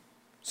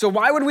 So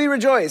why would we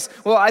rejoice?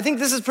 Well, I think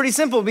this is pretty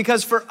simple,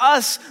 because for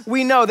us,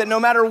 we know that no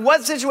matter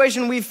what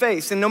situation we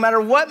face and no matter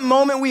what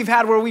moment we've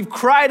had where we've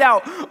cried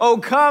out, oh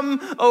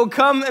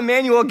come,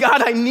 Emmanuel,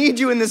 God, I need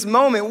you in this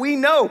moment, we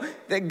know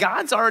that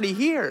God's already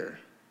here.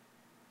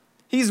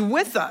 He's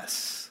with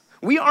us.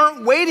 We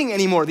aren't waiting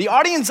anymore. The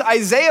audience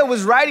Isaiah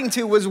was writing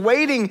to was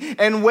waiting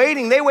and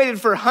waiting. They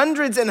waited for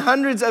hundreds and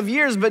hundreds of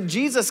years, but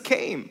Jesus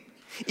came.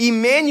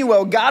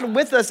 Emmanuel, God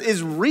with us,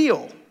 is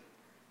real.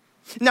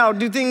 Now,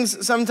 do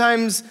things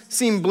sometimes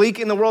seem bleak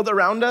in the world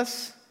around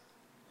us?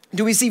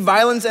 Do we see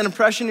violence and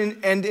oppression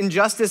and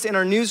injustice in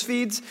our news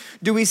feeds?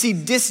 Do we see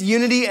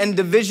disunity and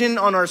division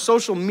on our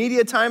social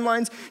media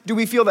timelines? Do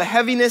we feel the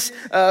heaviness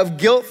of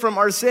guilt from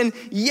our sin?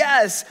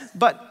 Yes,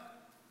 but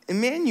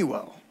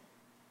Emmanuel,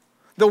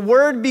 the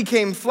Word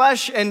became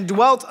flesh and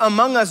dwelt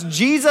among us.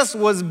 Jesus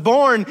was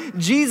born.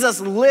 Jesus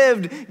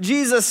lived.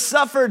 Jesus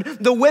suffered.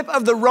 The whip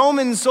of the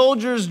Roman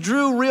soldiers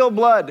drew real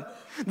blood.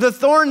 The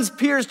thorns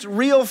pierced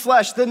real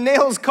flesh. The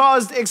nails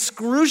caused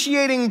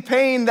excruciating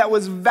pain that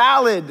was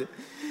valid.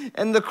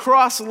 And the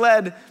cross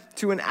led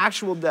to an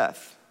actual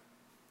death.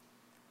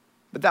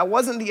 But that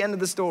wasn't the end of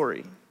the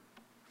story,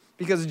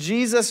 because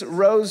Jesus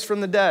rose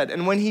from the dead.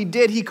 And when he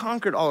did, he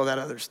conquered all of that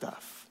other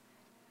stuff.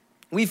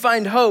 We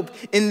find hope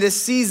in this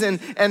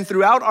season and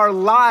throughout our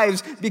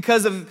lives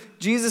because of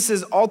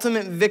Jesus'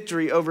 ultimate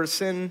victory over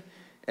sin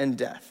and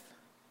death.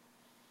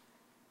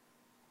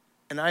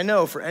 And I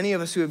know for any of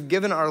us who have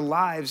given our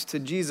lives to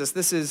Jesus,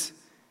 this is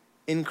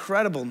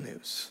incredible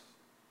news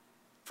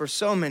for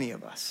so many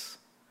of us.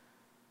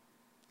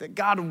 That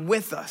God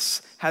with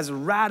us has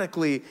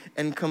radically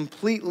and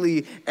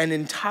completely and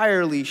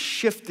entirely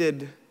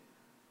shifted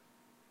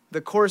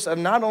the course of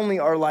not only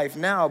our life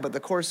now, but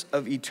the course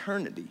of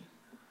eternity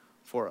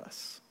for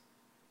us.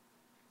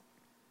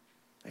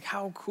 Like,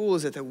 how cool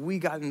is it that we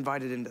got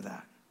invited into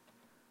that?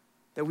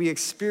 That we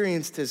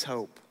experienced his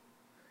hope,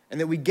 and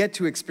that we get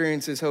to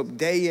experience his hope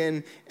day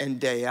in and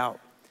day out.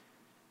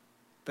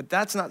 But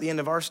that's not the end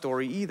of our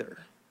story either.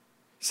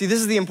 See, this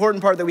is the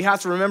important part that we have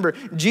to remember.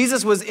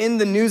 Jesus was in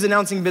the news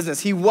announcing business.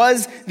 He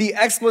was the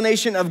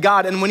explanation of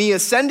God. And when he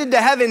ascended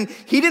to heaven,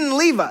 he didn't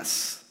leave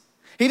us.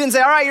 He didn't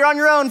say, all right, you're on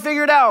your own,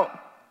 figure it out.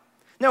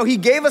 No, he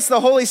gave us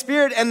the Holy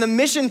Spirit and the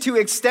mission to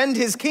extend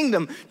his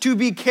kingdom, to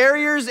be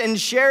carriers and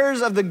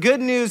sharers of the good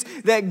news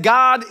that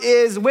God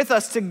is with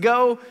us, to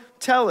go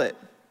tell it.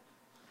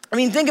 I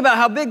mean, think about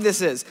how big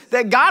this is,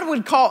 that God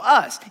would call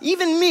us,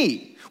 even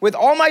me, with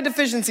all my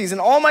deficiencies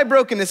and all my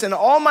brokenness and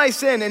all my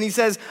sin, and he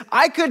says,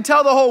 I could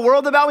tell the whole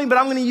world about me, but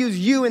I'm gonna use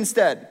you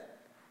instead.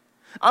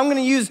 I'm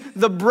gonna use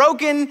the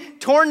broken,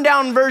 torn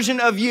down version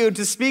of you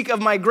to speak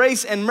of my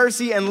grace and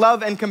mercy and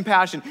love and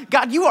compassion.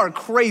 God, you are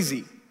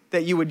crazy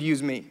that you would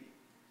use me.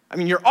 I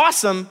mean, you're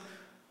awesome,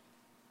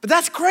 but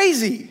that's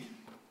crazy.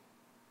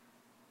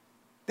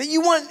 That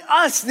you want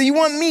us, that you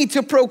want me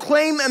to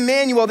proclaim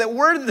Emmanuel, that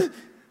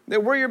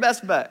we're your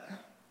best bet.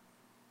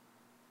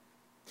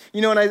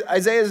 You know, in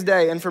Isaiah's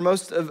day, and for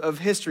most of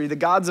history, the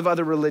gods of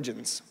other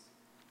religions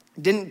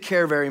didn't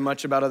care very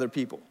much about other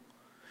people,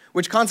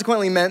 which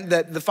consequently meant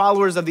that the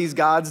followers of these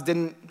gods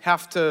didn't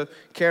have to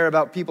care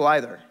about people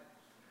either.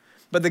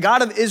 But the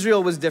God of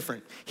Israel was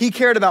different. He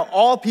cared about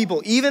all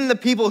people, even the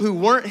people who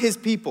weren't his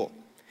people.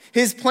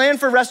 His plan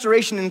for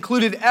restoration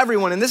included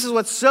everyone. And this is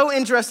what's so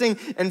interesting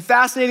and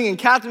fascinating and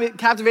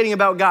captivating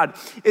about God,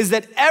 is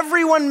that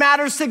everyone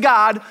matters to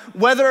God,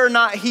 whether or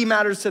not he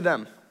matters to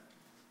them.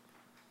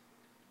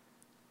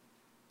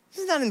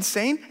 Isn't that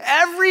insane?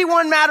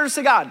 Everyone matters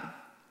to God,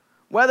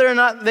 whether or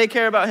not they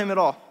care about him at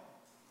all.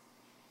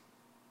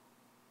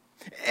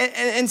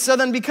 And so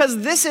then,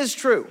 because this is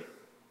true,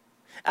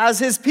 as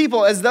his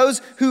people, as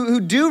those who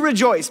do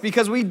rejoice,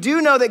 because we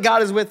do know that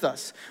God is with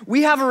us,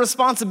 we have a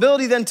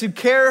responsibility then to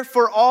care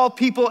for all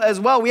people as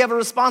well. We have a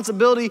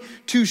responsibility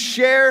to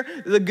share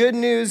the good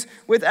news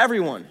with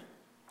everyone.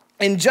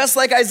 And just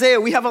like Isaiah,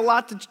 we have a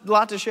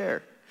lot to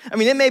share. I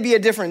mean, it may be a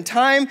different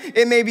time,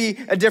 it may be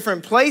a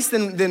different place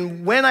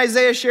than when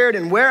Isaiah shared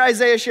and where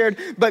Isaiah shared,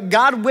 but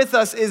God with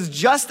us is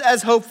just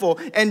as hopeful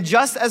and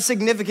just as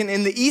significant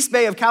in the East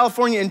Bay of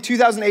California in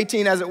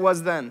 2018 as it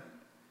was then.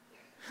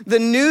 The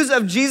news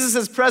of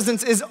Jesus'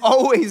 presence is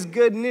always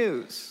good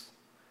news.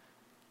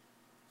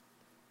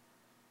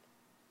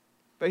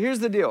 But here's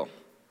the deal.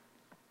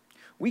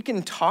 We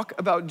can talk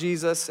about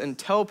Jesus and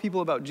tell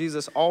people about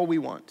Jesus all we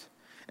want.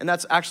 And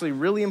that's actually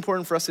really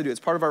important for us to do. It's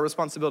part of our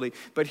responsibility.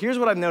 But here's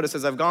what I've noticed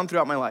as I've gone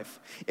throughout my life.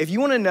 If you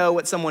want to know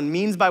what someone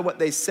means by what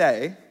they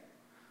say,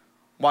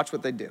 watch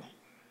what they do.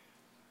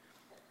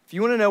 If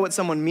you want to know what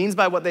someone means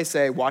by what they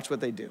say, watch what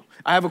they do.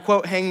 I have a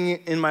quote hanging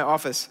in my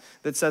office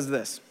that says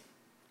this: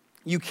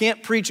 "You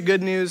can't preach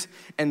good news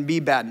and be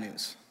bad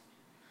news."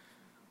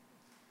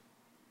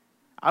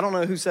 I don't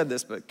know who said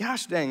this, but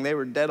gosh dang, they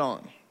were dead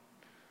on.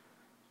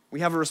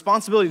 We have a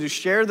responsibility to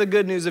share the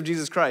good news of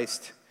Jesus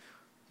Christ.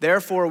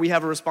 Therefore, we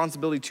have a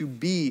responsibility to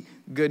be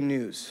good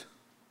news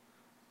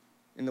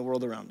in the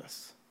world around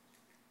us.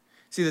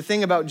 See, the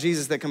thing about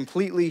Jesus that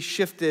completely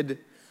shifted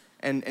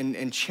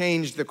and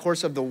changed the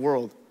course of the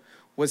world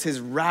was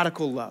his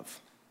radical love.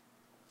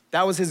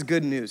 That was his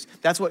good news.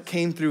 That's what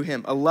came through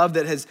him, a love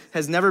that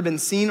has never been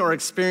seen or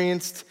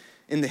experienced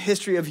in the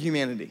history of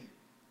humanity.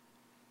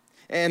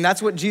 And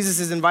that's what Jesus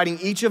is inviting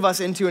each of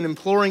us into and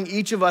imploring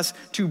each of us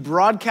to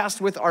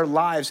broadcast with our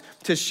lives,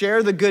 to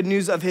share the good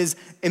news of his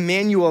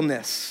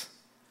Emmanuelness,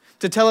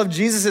 to tell of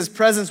Jesus'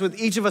 presence with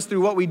each of us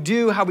through what we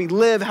do, how we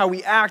live, how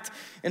we act,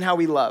 and how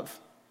we love.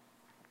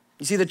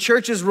 You see, the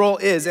church's role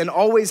is, and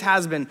always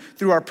has been,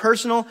 through our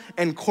personal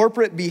and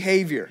corporate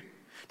behavior,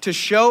 to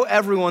show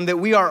everyone that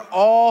we are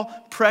all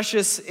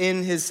precious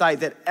in his sight,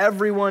 that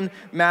everyone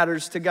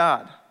matters to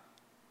God.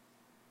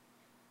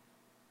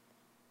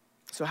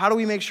 So how do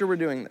we make sure we're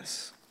doing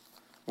this?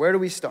 Where do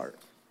we start?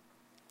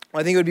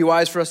 Well, I think it would be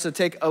wise for us to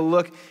take a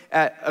look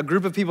at a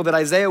group of people that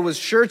Isaiah was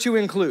sure to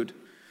include.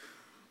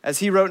 As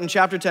he wrote in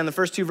chapter 10, the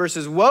first two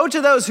verses, "Woe to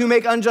those who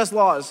make unjust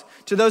laws,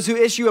 to those who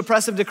issue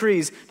oppressive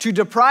decrees, to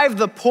deprive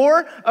the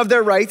poor of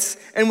their rights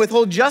and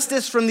withhold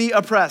justice from the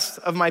oppressed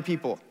of my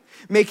people,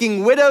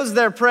 making widows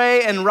their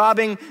prey and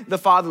robbing the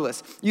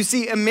fatherless." You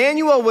see,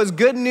 Emmanuel was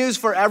good news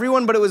for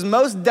everyone, but it was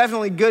most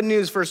definitely good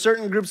news for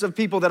certain groups of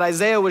people that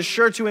Isaiah was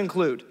sure to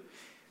include.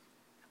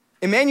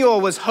 Emmanuel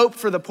was hope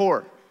for the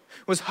poor,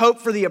 was hope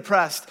for the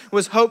oppressed,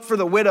 was hope for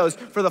the widows,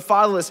 for the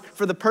fatherless,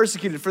 for the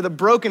persecuted, for the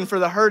broken, for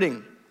the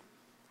hurting.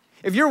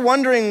 If you're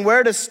wondering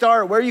where to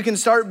start, where you can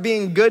start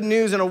being good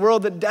news in a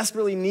world that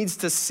desperately needs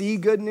to see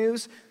good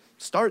news,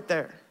 start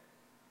there.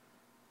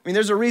 I mean,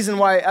 there's a reason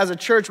why, as a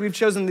church, we've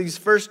chosen these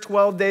first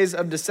 12 days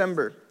of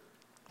December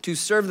to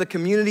serve the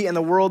community and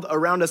the world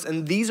around us,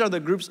 and these are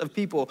the groups of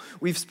people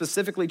we've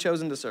specifically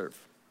chosen to serve.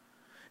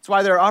 It's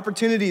why there are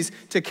opportunities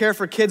to care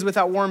for kids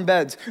without warm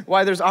beds,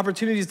 why there's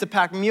opportunities to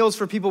pack meals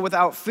for people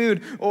without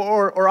food,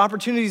 or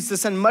opportunities to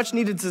send much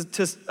needed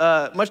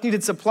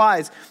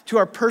supplies to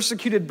our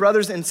persecuted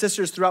brothers and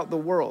sisters throughout the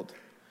world.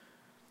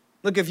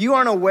 Look, if you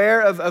aren't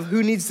aware of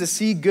who needs to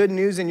see good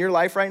news in your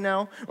life right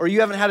now, or you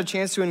haven't had a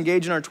chance to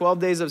engage in our 12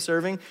 days of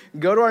serving,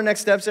 go to our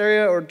Next Steps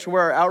area or to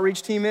where our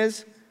outreach team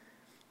is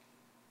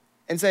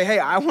and say, hey,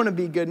 I want to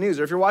be good news.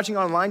 Or if you're watching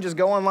online, just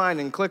go online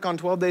and click on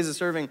 12 days of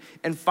serving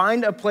and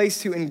find a place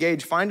to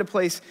engage, find a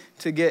place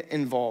to get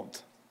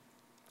involved.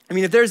 I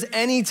mean, if there's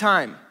any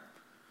time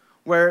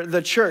where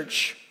the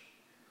church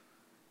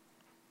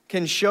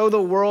can show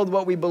the world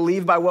what we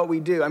believe by what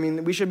we do, I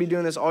mean, we should be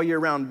doing this all year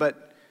round,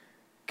 but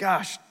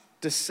gosh,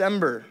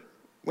 December,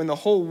 when the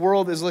whole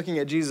world is looking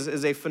at Jesus,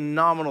 is a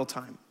phenomenal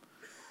time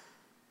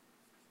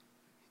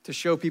to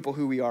show people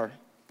who we are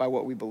by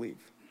what we believe.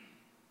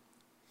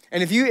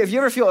 And if you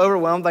ever feel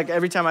overwhelmed, like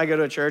every time I go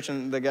to a church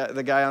and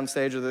the guy on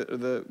stage or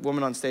the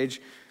woman on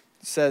stage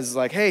says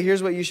like, hey,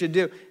 here's what you should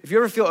do. If you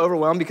ever feel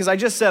overwhelmed, because I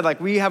just said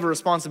like we have a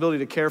responsibility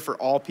to care for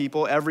all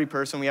people, every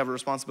person we have a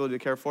responsibility to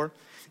care for.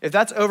 If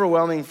that's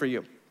overwhelming for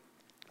you,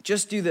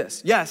 just do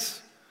this.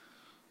 Yes,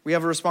 we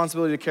have a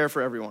responsibility to care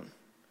for everyone.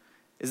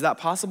 Is that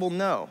possible?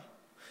 No.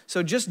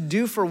 So just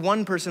do for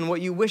one person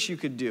what you wish you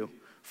could do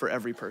for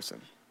every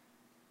person.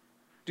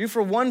 Do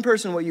for one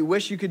person what you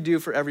wish you could do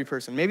for every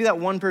person. Maybe that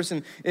one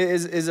person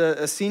is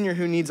a senior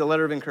who needs a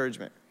letter of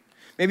encouragement.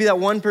 Maybe that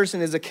one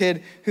person is a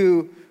kid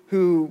who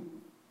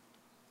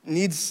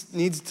needs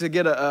to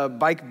get a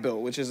bike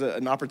built, which is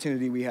an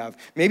opportunity we have.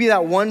 Maybe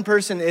that one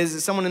person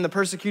is someone in the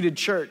persecuted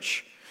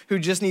church who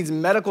just needs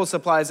medical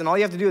supplies, and all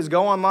you have to do is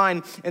go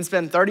online and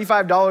spend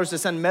 $35 to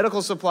send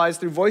medical supplies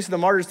through Voice of the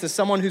Martyrs to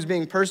someone who's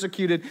being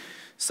persecuted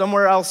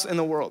somewhere else in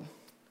the world.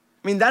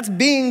 I mean, that's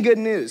being good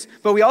news.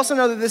 But we also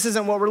know that this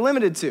isn't what we're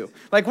limited to.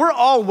 Like, we're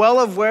all well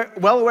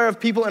aware of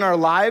people in our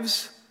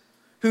lives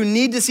who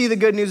need to see the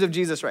good news of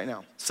Jesus right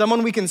now.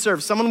 Someone we can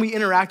serve, someone we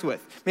interact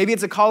with. Maybe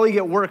it's a colleague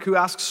at work who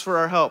asks for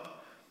our help.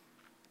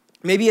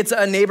 Maybe it's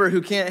a neighbor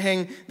who can't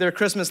hang their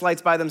Christmas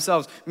lights by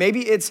themselves.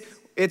 Maybe it's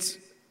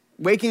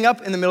waking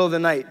up in the middle of the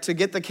night to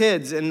get the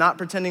kids and not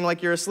pretending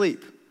like you're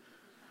asleep,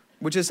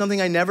 which is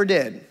something I never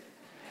did.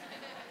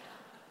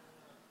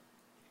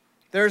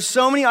 There are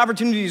so many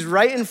opportunities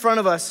right in front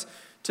of us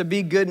to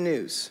be good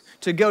news,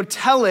 to go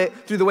tell it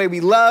through the way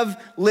we love,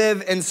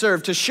 live, and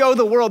serve, to show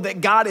the world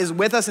that God is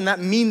with us and that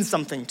means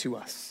something to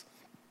us.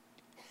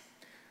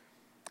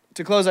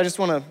 To close, I just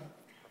want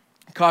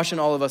to caution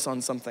all of us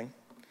on something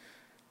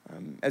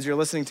as you're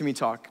listening to me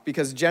talk,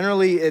 because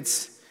generally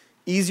it's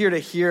easier to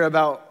hear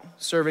about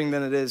serving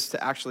than it is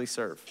to actually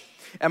serve.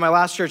 At my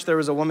last church, there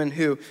was a woman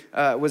who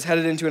was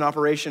headed into an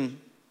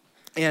operation,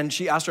 and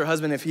she asked her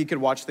husband if he could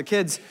watch the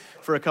kids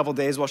for a couple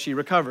days while she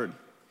recovered.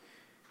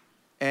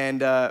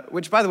 And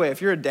which, by the way,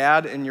 if you're a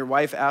dad and your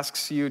wife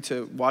asks you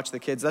to watch the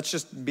kids, that's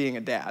just being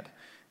a dad.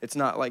 It's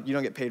not like you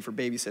don't get paid for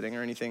babysitting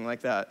or anything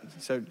like that.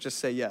 So just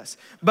say yes.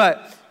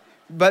 But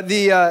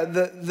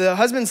the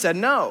husband said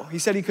no. He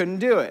said he couldn't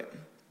do it.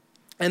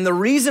 And the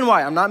reason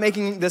why, I'm not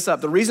making this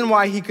up, the reason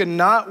why he could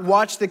not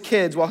watch the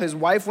kids while his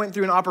wife went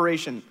through an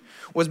operation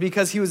was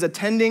because he was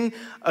attending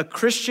a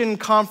Christian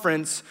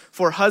conference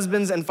for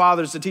husbands and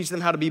fathers to teach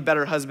them how to be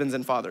better husbands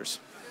and fathers.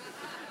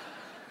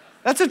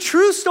 That's a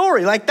true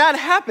story. Like, that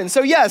happened.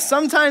 So yes,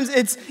 sometimes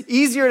it's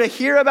easier to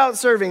hear about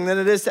serving than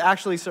it is to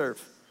actually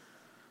serve.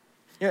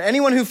 You know,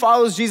 anyone who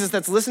follows Jesus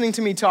that's listening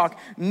to me talk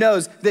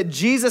knows that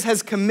Jesus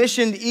has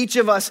commissioned each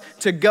of us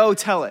to go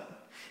tell it.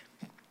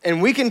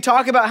 And we can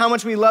talk about how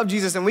much we love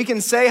Jesus and we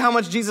can say how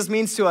much Jesus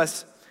means to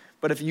us.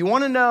 But if you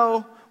want to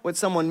know what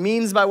someone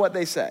means by what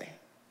they say,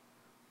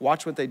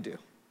 watch what they do.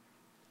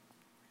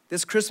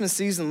 This Christmas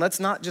season, let's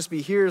not just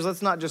be hearers.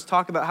 Let's not just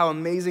talk about how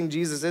amazing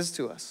Jesus is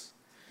to us.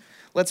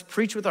 Let's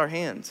preach with our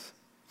hands.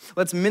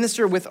 Let's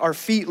minister with our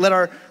feet.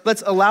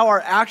 Let's allow our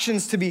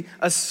actions to be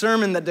a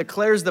sermon that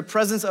declares the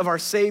presence of our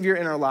Savior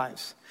in our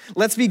lives.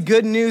 Let's be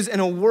good news in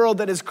a world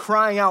that is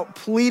crying out,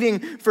 pleading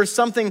for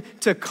something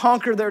to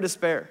conquer their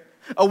despair.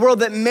 A world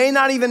that may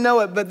not even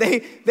know it, but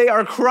they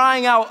are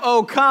crying out,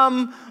 oh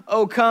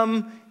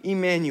come,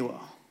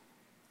 Emmanuel.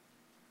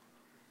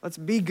 Let's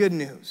be good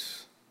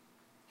news.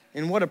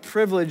 And what a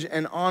privilege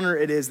and honor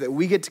it is that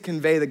we get to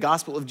convey the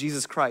gospel of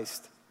Jesus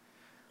Christ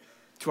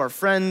to our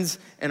friends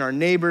and our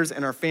neighbors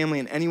and our family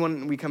and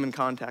anyone we come in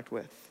contact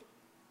with.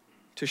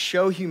 To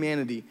show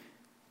humanity,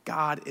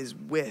 God is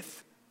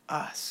with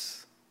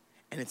us,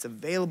 and it's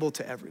available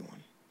to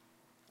everyone.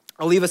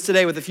 I'll leave us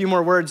today with a few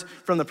more words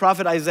from the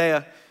prophet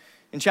Isaiah.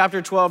 In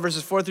chapter 12,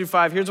 verses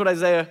 4-5, here's what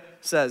Isaiah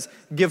says.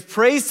 Give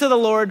praise to the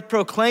Lord,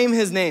 proclaim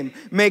his name.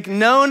 Make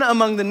known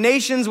among the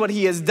nations what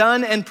he has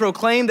done, and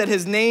proclaim that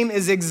his name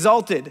is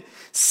exalted.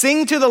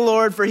 Sing to the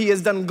Lord, for he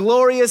has done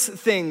glorious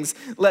things.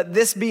 Let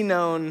this be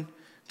known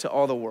to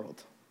all the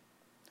world.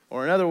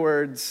 Or in other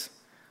words,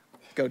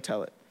 go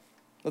tell it.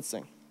 Let's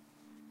sing.